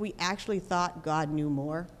 imagine if we actually thought God knew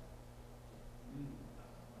more.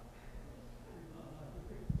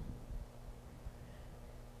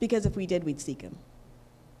 Because if we did, we'd seek him.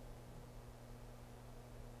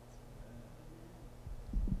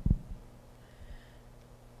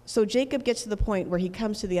 So Jacob gets to the point where he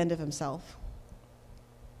comes to the end of himself.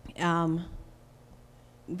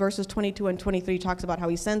 Verses 22 and 23 talks about how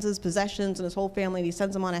he sends his possessions and his whole family, and he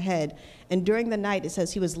sends them on ahead. And during the night, it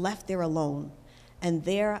says he was left there alone, and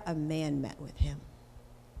there a man met with him.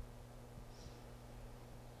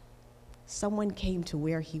 Someone came to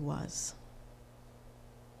where he was,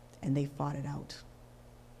 and they fought it out.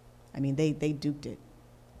 I mean, they duked it.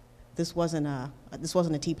 This wasn't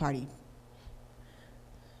a tea party.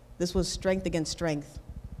 This was strength against strength.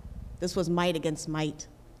 This was might against might.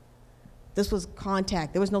 This was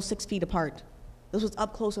contact. There was no 6 feet apart. This was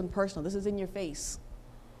up close and personal. This is in your face.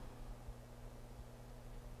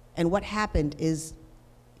 And what happened is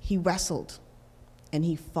he wrestled and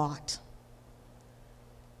he fought.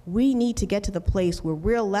 We need to get to the place where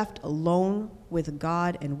we're left alone with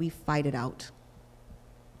God and we fight it out.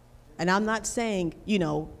 And I'm not saying,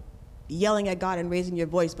 yelling at God and raising your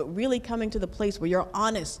voice, but really coming to the place where you're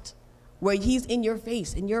honest, where he's in your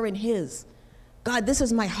face and you're in his. God, this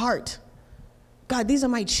is my heart. God, these are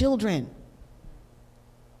my children.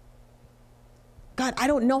 God, I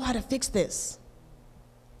don't know how to fix this.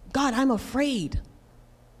 God, I'm afraid.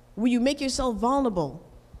 Will you make yourself vulnerable?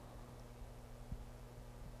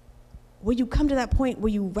 Will you come to that point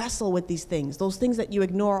where you wrestle with these things, those things that you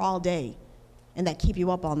ignore all day and that keep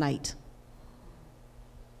you up all night?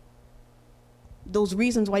 Those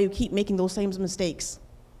reasons why you keep making those same mistakes.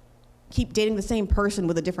 Keep dating the same person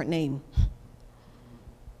with a different name.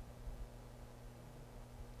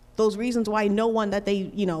 Those reasons why no one that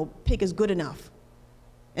they, pick is good enough.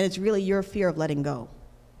 And it's really your fear of letting go.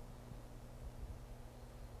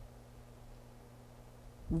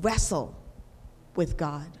 Wrestle with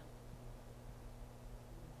God.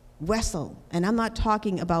 Wrestle. And I'm not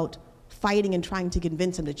talking about fighting and trying to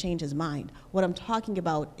convince him to change his mind. What I'm talking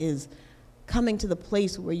about is coming to the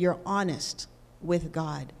place where you're honest with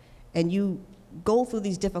God and you go through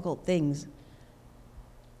these difficult things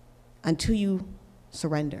until you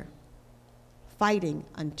surrender. Fighting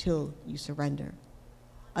until you surrender.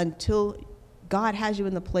 Until God has you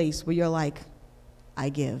in the place where you're like, I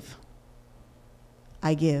give.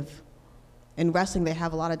 I give. In wrestling, they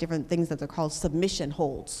have a lot of different things that they're called submission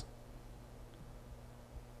holds.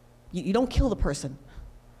 You don't kill the person,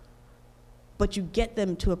 but you get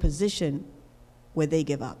them to a position where they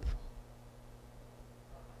give up.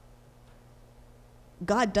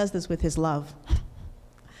 God does this with his love.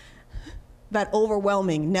 That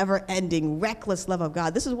overwhelming, never-ending, reckless love of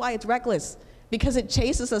God. This is why it's reckless, because it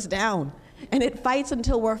chases us down, and it fights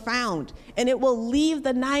until we're found, and it will leave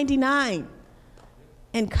the 99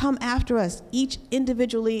 and come after us, each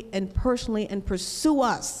individually and personally, and pursue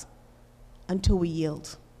us until we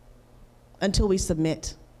yield, until we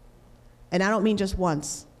submit. And I don't mean just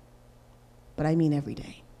once, but I mean every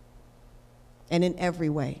day, and in every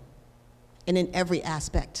way, and in every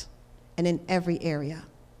aspect, and in every area,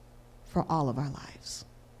 for all of our lives.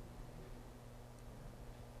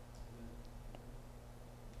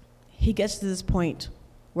 He gets to this point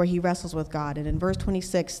where he wrestles with God, and in verse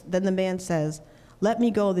 26, then the man says, let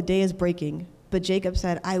me go, the day is breaking. But Jacob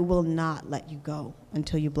said, I will not let you go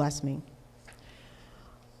until you bless me.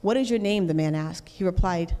 What is your name? The man asked. He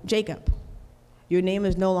replied, Jacob. Your name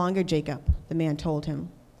is no longer Jacob, the man told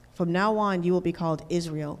him. From now on, you will be called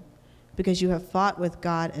Israel, because you have fought with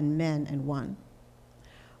God and men and won.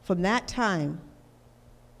 From that time,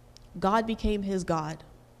 God became his God,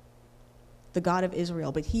 the God of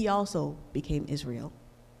Israel, but he also became Israel.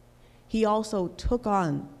 He also took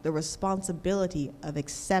on the responsibility of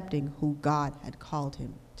accepting who God had called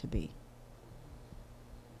him to be.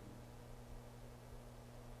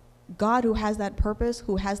 God, who has that purpose,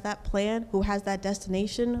 who has that plan, who has that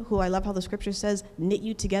destination, who I love how the scripture says, knit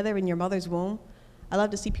you together in your mother's womb. I love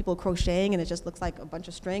to see people crocheting and it just looks like a bunch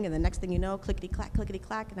of string, and the next thing you know, clickety-clack,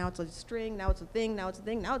 clickety-clack, now it's a string, now it's a thing, now it's a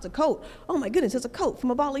thing, now it's a coat. Oh my goodness, it's a coat from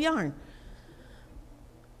a ball of yarn.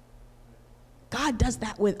 God does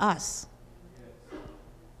that with us.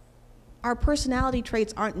 Our personality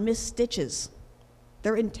traits aren't missed stitches.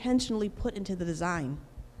 They're intentionally put into the design.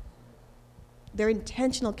 They're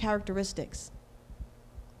intentional characteristics.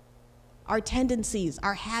 Our tendencies,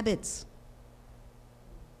 our habits,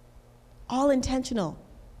 all intentional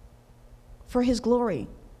for his glory.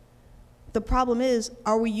 The problem is,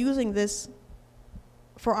 are we using this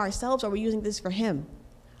for ourselves? Or are we using this for him?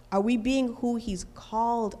 Are we being who he's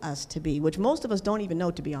called us to be? Which most of us don't even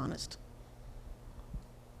know, to be honest.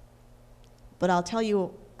 But I'll tell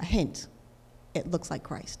you a hint. It looks like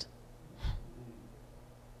Christ.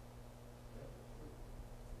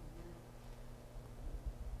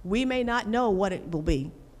 We may not know what it will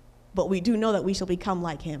be, but we do know that we shall become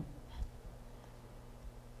like him.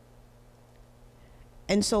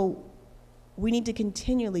 And so we need to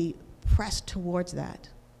continually press towards that.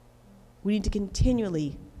 We need to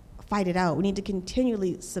continually fight it out. We need to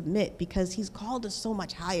continually submit, because he's called us so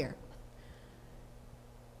much higher.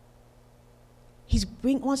 He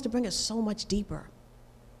wants to bring us so much deeper.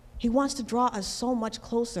 He wants to draw us so much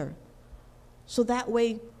closer, so that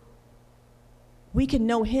way we can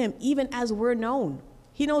know him even as we're known.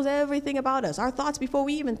 He knows everything about us, our thoughts before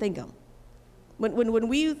we even think them. When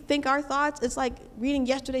we think our thoughts, it's like reading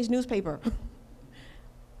yesterday's newspaper.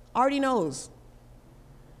 Already knows.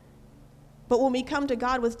 But when we come to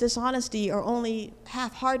God with dishonesty or only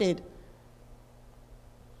half-hearted,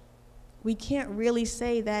 we can't really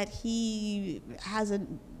say that he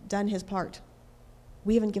hasn't done his part.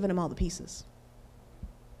 We haven't given him all the pieces.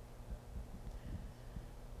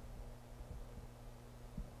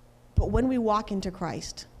 But when we walk into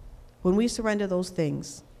Christ, when we surrender those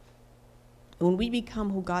things, and when we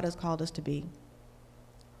become who God has called us to be,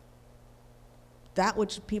 that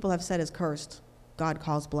which people have said is cursed, God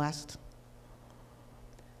calls blessed.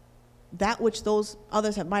 That which those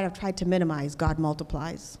others might have tried to minimize, God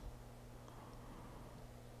multiplies.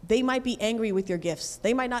 They might be angry with your gifts.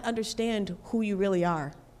 They might not understand who you really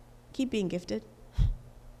are. Keep being gifted.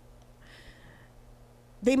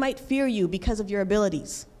 They might fear you because of your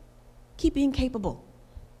abilities. Keep being capable.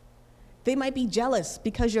 They might be jealous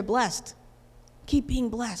because you're blessed. Keep being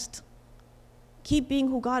blessed. Keep being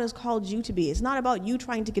who God has called you to be. It's not about you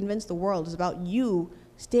trying to convince the world. It's about you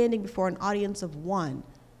standing before an audience of one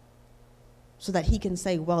so that he can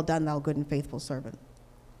say, well done, thou good and faithful servant.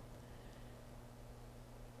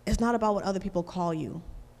 It's not about what other people call you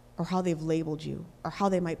or how they've labeled you or how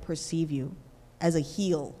they might perceive you as a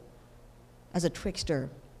heel, as a trickster,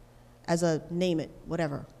 as a name it,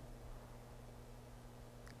 whatever.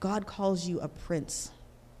 God calls you a prince,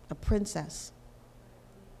 a princess,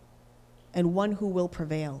 and one who will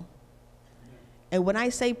prevail. And when I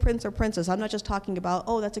say prince or princess, I'm not just talking about,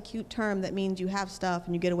 oh, that's a cute term that means you have stuff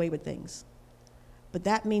and you get away with things. But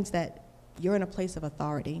that means that you're in a place of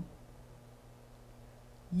authority.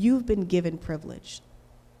 You've been given privilege.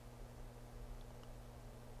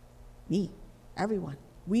 Me, everyone.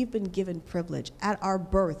 We've been given privilege. At our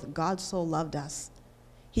birth, God so loved us.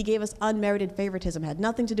 He gave us unmerited favoritism. It had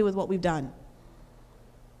nothing to do with what we've done.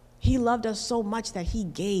 He loved us so much that he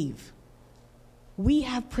gave. We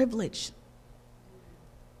have privilege.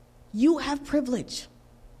 You have privilege.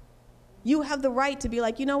 You have the right to be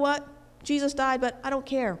like, you know what? Jesus died, but I don't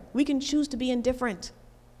care. We can choose to be indifferent.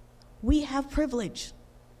 We have privilege.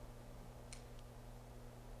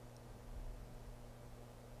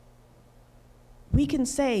 We can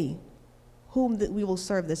say whom that we will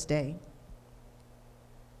serve this day.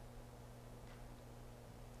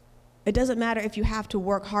 It doesn't matter if you have to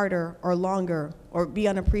work harder or longer or be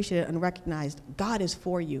unappreciated and unrecognized. God is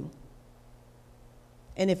for you.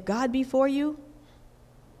 And if God be for you,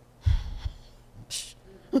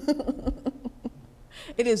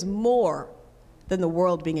 it is more than the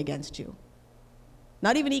world being against you.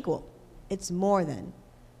 Not even equal. It's more than.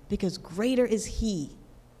 Because greater is he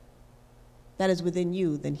that is within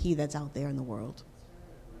you than he that's out there in the world.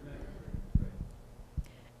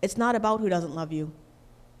 It's not about who doesn't love you.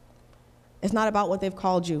 It's not about what they've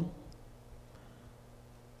called you.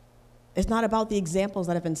 It's not about the examples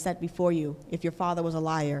that have been set before you. If your father was a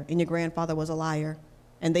liar and your grandfather was a liar,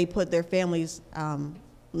 and they put their families,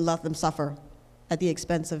 let them suffer at the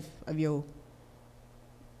expense of you.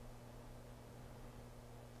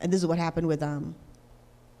 And this is what happened with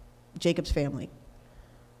Jacob's family.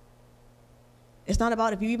 It's not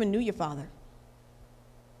about if you even knew your father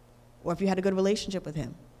or if you had a good relationship with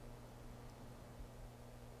him.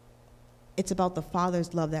 It's about the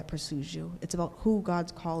Father's love that pursues you. It's about who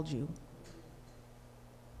God's called you.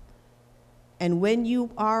 And when you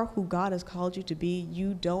are who God has called you to be,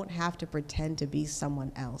 you don't have to pretend to be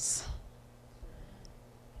someone else.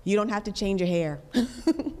 You don't have to change your hair.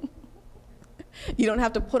 You don't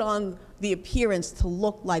have to put on the appearance to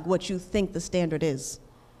look like what you think the standard is.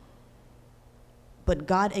 But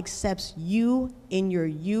God accepts you in your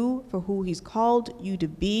you for who he's called you to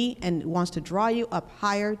be and wants to draw you up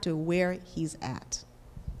higher to where he's at.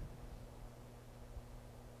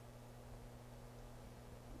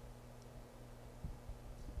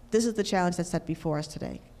 This is the challenge that's set before us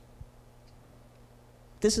today.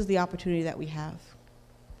 This is the opportunity that we have.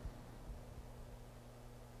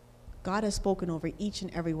 God has spoken over each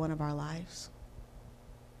and every one of our lives.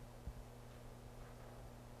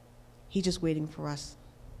 He's just waiting for us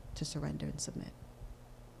to surrender and submit.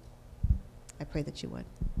 I pray that you would.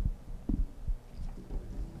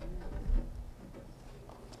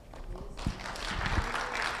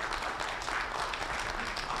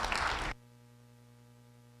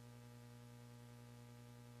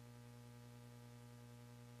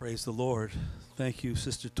 Praise the Lord. Thank you,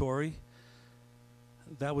 Sister Torri.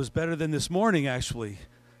 That was better than this morning, actually.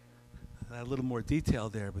 A little more detail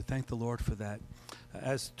there, but thank the Lord for that.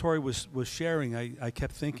 As Torri was sharing, I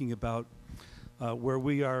kept thinking about where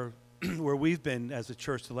we are, where we've been as a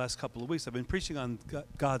church the last couple of weeks. I've been preaching on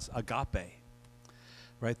God's agape,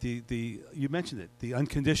 right? You mentioned it, the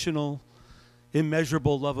unconditional,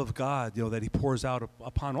 immeasurable love of God, that he pours out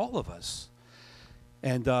upon all of us.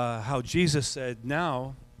 And how Jesus said,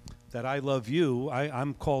 now that I love you,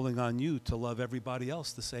 I'm calling on you to love everybody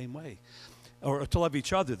else the same way, or to love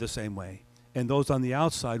each other the same way. And those on the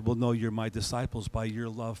outside will know you're my disciples by your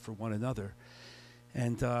love for one another.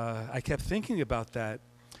 And I kept thinking about that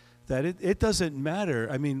it doesn't matter.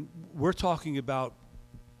 I mean, we're talking about,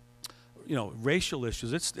 racial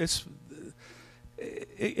issues.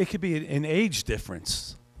 It could be an age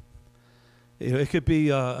difference. It could be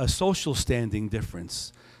a social standing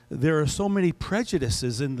difference. There are so many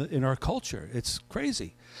prejudices in our culture. It's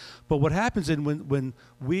crazy. But what happens when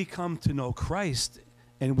we come to know Christ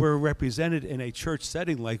and we're represented in a church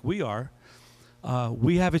setting like we are,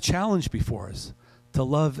 we have a challenge before us to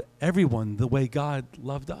love everyone the way God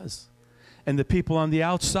loved us. And the people on the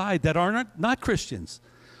outside that are not Christians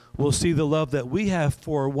will see the love that we have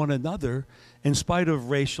for one another in spite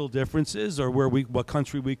of racial differences or what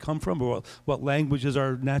country we come from or what language is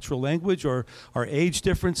our natural language or our age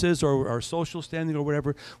differences or our social standing or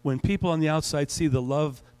whatever. When people on the outside see the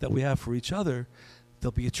love that we have for each other,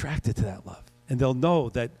 they'll be attracted to that love. And they'll know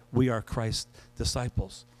that we are Christ's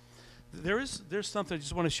disciples. There's something I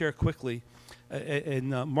just want to share quickly. In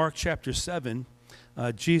Mark chapter 7,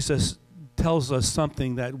 Jesus tells us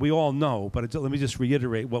something that we all know, but let me just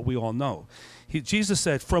reiterate what we all know. Jesus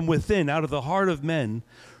said, from within, out of the heart of men,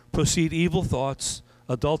 proceed evil thoughts,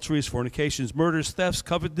 adulteries, fornications, murders, thefts,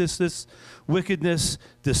 covetousness, wickedness,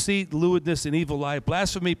 deceit, lewdness, and evil eye,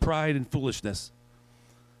 blasphemy, pride, and foolishness.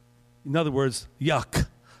 In other words, yuck.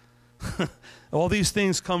 All these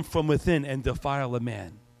things come from within and defile a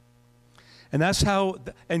man. And that's how,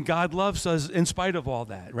 and God loves us in spite of all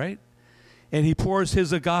that, right? And he pours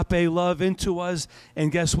his agape love into us,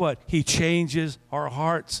 and guess what? He changes our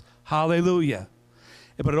hearts. Hallelujah.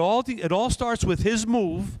 But it all starts with his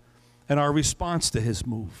move and our response to his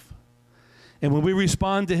move. And when we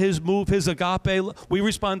respond to his move, we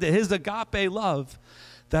respond to his agape love,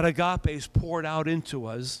 that agape is poured out into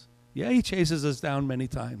us. Yeah, he chases us down many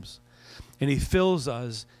times. And he fills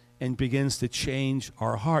us and begins to change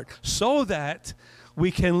our heart so that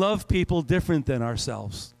we can love people different than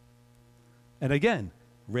ourselves. And again,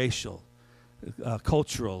 racial,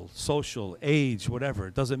 cultural, social, age, whatever.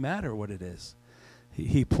 It doesn't matter what it is.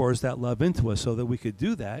 He pours that love into us so that we could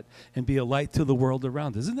do that and be a light to the world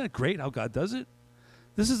around us. Isn't that great how God does it?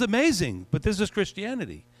 This is amazing, but this is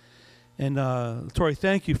Christianity. And Torri,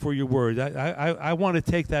 thank you for your word. I want to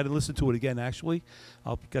take that and listen to it again, actually.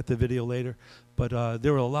 I'll get the video later. But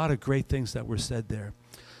there were a lot of great things that were said there.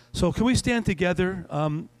 So can we stand together? I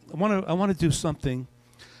want to do something.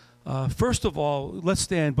 First of all, let's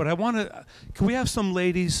stand, but can we have some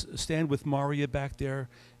ladies stand with Maria back there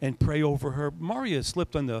and pray over her? Maria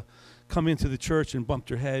slipped on the coming into the church and bumped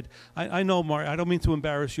her head. I know, Mark, I don't mean to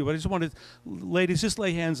embarrass you, but I just want to, ladies, just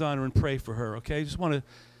lay hands on her and pray for her, okay? Just want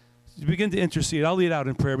to begin to intercede. I'll lead out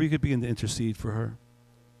in prayer, but you could begin to intercede for her.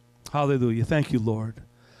 Hallelujah. Thank you, Lord.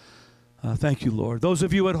 Thank you, Lord. Those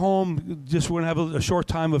of you at home, just we're going to have a short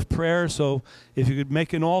time of prayer, so if you could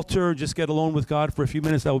make an altar, just get alone with God for a few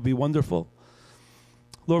minutes, that would be wonderful.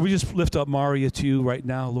 Lord, we just lift up Maria to you right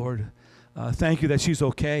now, Lord. Thank you that she's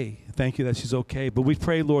okay. Thank you that she's okay. But we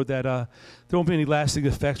pray, Lord, that there won't be any lasting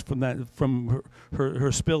effects from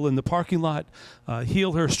her spill in the parking lot.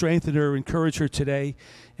 Heal her, strengthen her, encourage her today,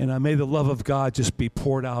 and may the love of God just be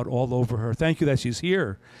poured out all over her. Thank you that she's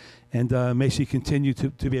here, and may she continue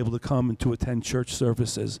to be able to come and to attend church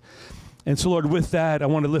services. And so, Lord, with that, I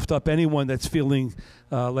want to lift up anyone that's feeling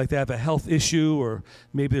like they have a health issue, or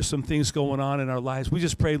maybe there's some things going on in our lives. We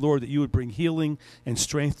just pray, Lord, that you would bring healing and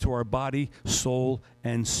strength to our body, soul,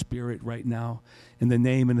 and spirit right now in the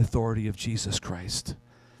name and authority of Jesus Christ.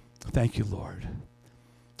 Thank you, Lord.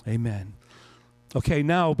 Amen. Okay,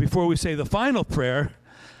 now, before we say the final prayer,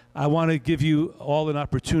 I want to give you all an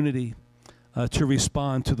opportunity to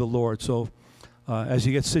respond to the Lord. So as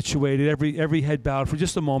you get situated, every head bowed for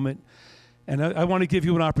just a moment. And I want to give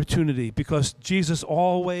you an opportunity, because Jesus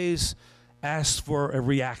always asks for a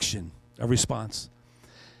reaction, a response.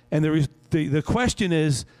 And the question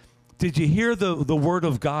is, did you hear the word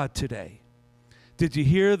of God today? Did you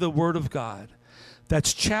hear the word of God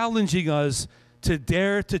that's challenging us to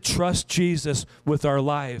dare to trust Jesus with our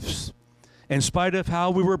lives? In spite of how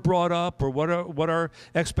we were brought up, or what our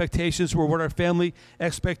expectations were, what our family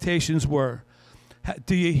expectations were.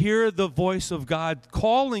 Do you hear the voice of God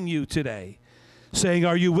calling you today, saying,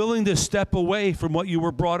 are you willing to step away from what you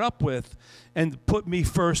were brought up with and put me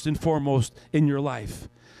first and foremost in your life?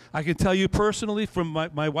 I can tell you personally, from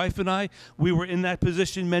my wife and I, we were in that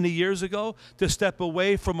position many years ago, to step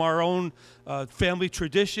away from our own family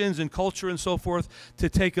traditions and culture and so forth, to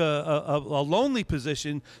take a lonely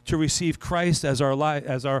position to receive Christ as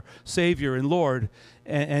our Savior and Lord,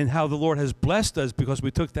 and how the Lord has blessed us because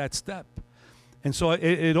we took that step. And so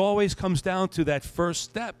it always comes down to that first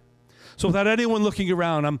step. So without anyone looking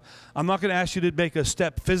around, I'm not going to ask you to make a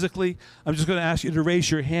step physically. I'm just going to ask you to raise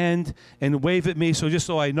your hand and wave at me,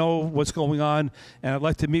 so I know what's going on, and I'd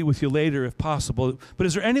like to meet with you later if possible. But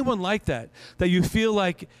is there anyone like that you feel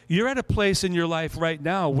like you're at a place in your life right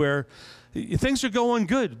now where things are going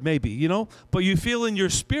good, maybe, but you feel in your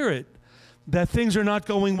spirit that things are not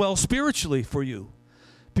going well spiritually for you,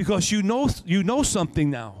 because you know something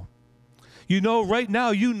now. Right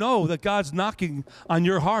now, that God's knocking on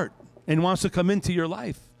your heart and wants to come into your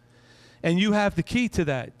life. And you have the key to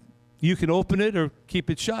that. You can open it or keep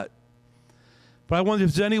it shut. But I wonder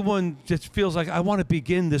if there's anyone that feels like, I want to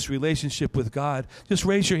begin this relationship with God. Just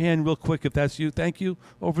raise your hand real quick if that's you. Thank you.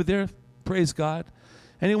 Over there. Praise God.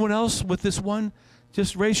 Anyone else with this one?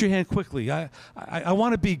 Just raise your hand quickly. I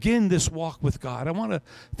want to begin this walk with God. I want to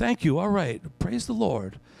thank you. All right. Praise the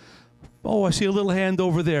Lord. Oh, I see a little hand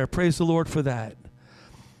over there. Praise the Lord for that.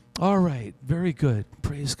 All right. Very good.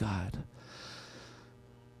 Praise God.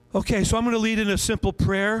 Okay, so I'm going to lead in a simple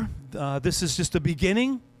prayer. This is just a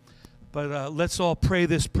beginning, but let's all pray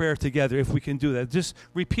this prayer together if we can do that. Just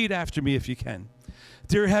repeat after me if you can.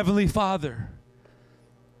 Dear Heavenly Father,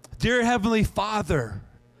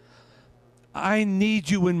 I need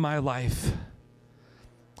you in my life.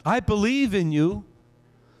 I believe in you.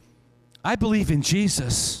 I believe in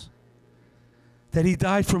Jesus, that he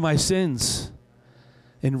died for my sins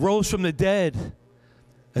and rose from the dead,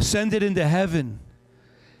 ascended into heaven.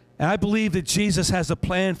 And I believe that Jesus has a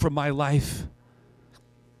plan for my life.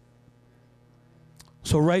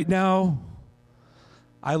 So right now,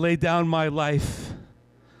 I lay down my life.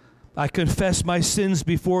 I confess my sins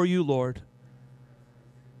before you, Lord.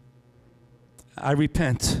 I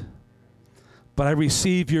repent, but I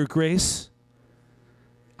receive your grace.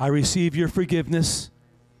 I receive your forgiveness,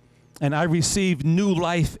 and I receive new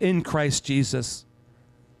life in Christ Jesus.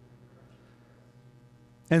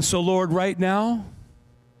 And so, Lord, right now,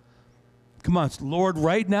 come on, Lord,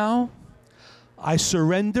 right now, I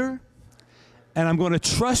surrender, and I'm going to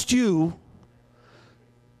trust you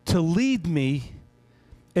to lead me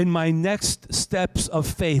in my next steps of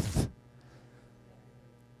faith.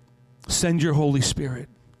 Send your Holy Spirit.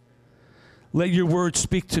 Let your word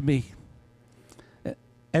speak to me.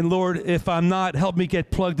 And Lord, if I'm not, help me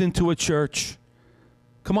get plugged into a church.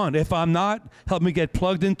 Come on, if I'm not, help me get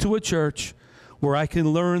plugged into a church where I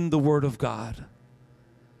can learn the word of God.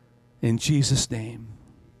 In Jesus' name.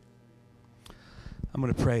 I'm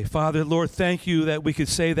going to pray. Father, Lord, thank you that we could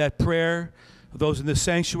say that prayer those in the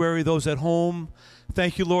sanctuary, those at home.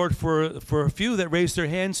 Thank you, Lord, for a few that raised their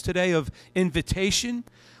hands today of invitation.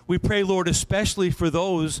 We pray, Lord, especially for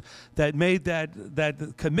those that made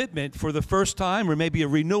that commitment for the first time or maybe a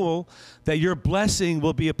renewal, that your blessing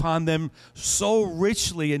will be upon them so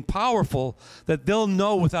richly and powerful that they'll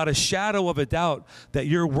know without a shadow of a doubt that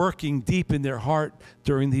you're working deep in their heart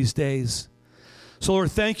during these days. So,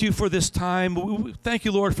 Lord, thank you for this time. Thank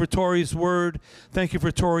you, Lord, for Torri's word. Thank you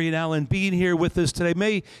for Torri and Alan being here with us today.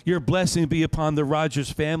 May your blessing be upon the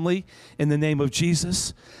Rogers family in the name of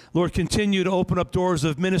Jesus. Lord, continue to open up doors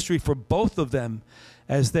of ministry for both of them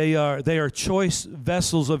as they are choice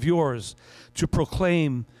vessels of yours to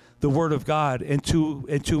proclaim the word of God and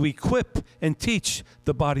to equip and teach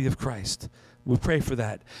the body of Christ. We pray for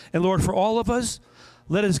that. And Lord, for all of us,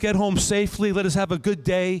 let us get home safely. Let us have a good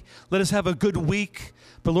day. Let us have a good week.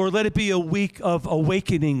 But Lord, let it be a week of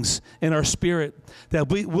awakenings in our spirit, that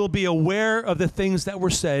we will be aware of the things that were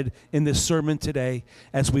said in this sermon today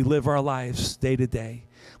as we live our lives day to day.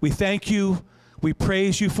 We thank you. We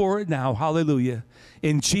praise you for it now. Hallelujah.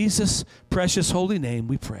 In Jesus' precious holy name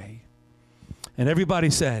we pray. And everybody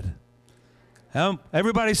said,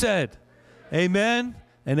 amen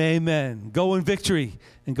and amen. Go in victory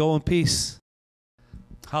and go in peace.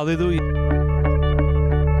 Hallelujah.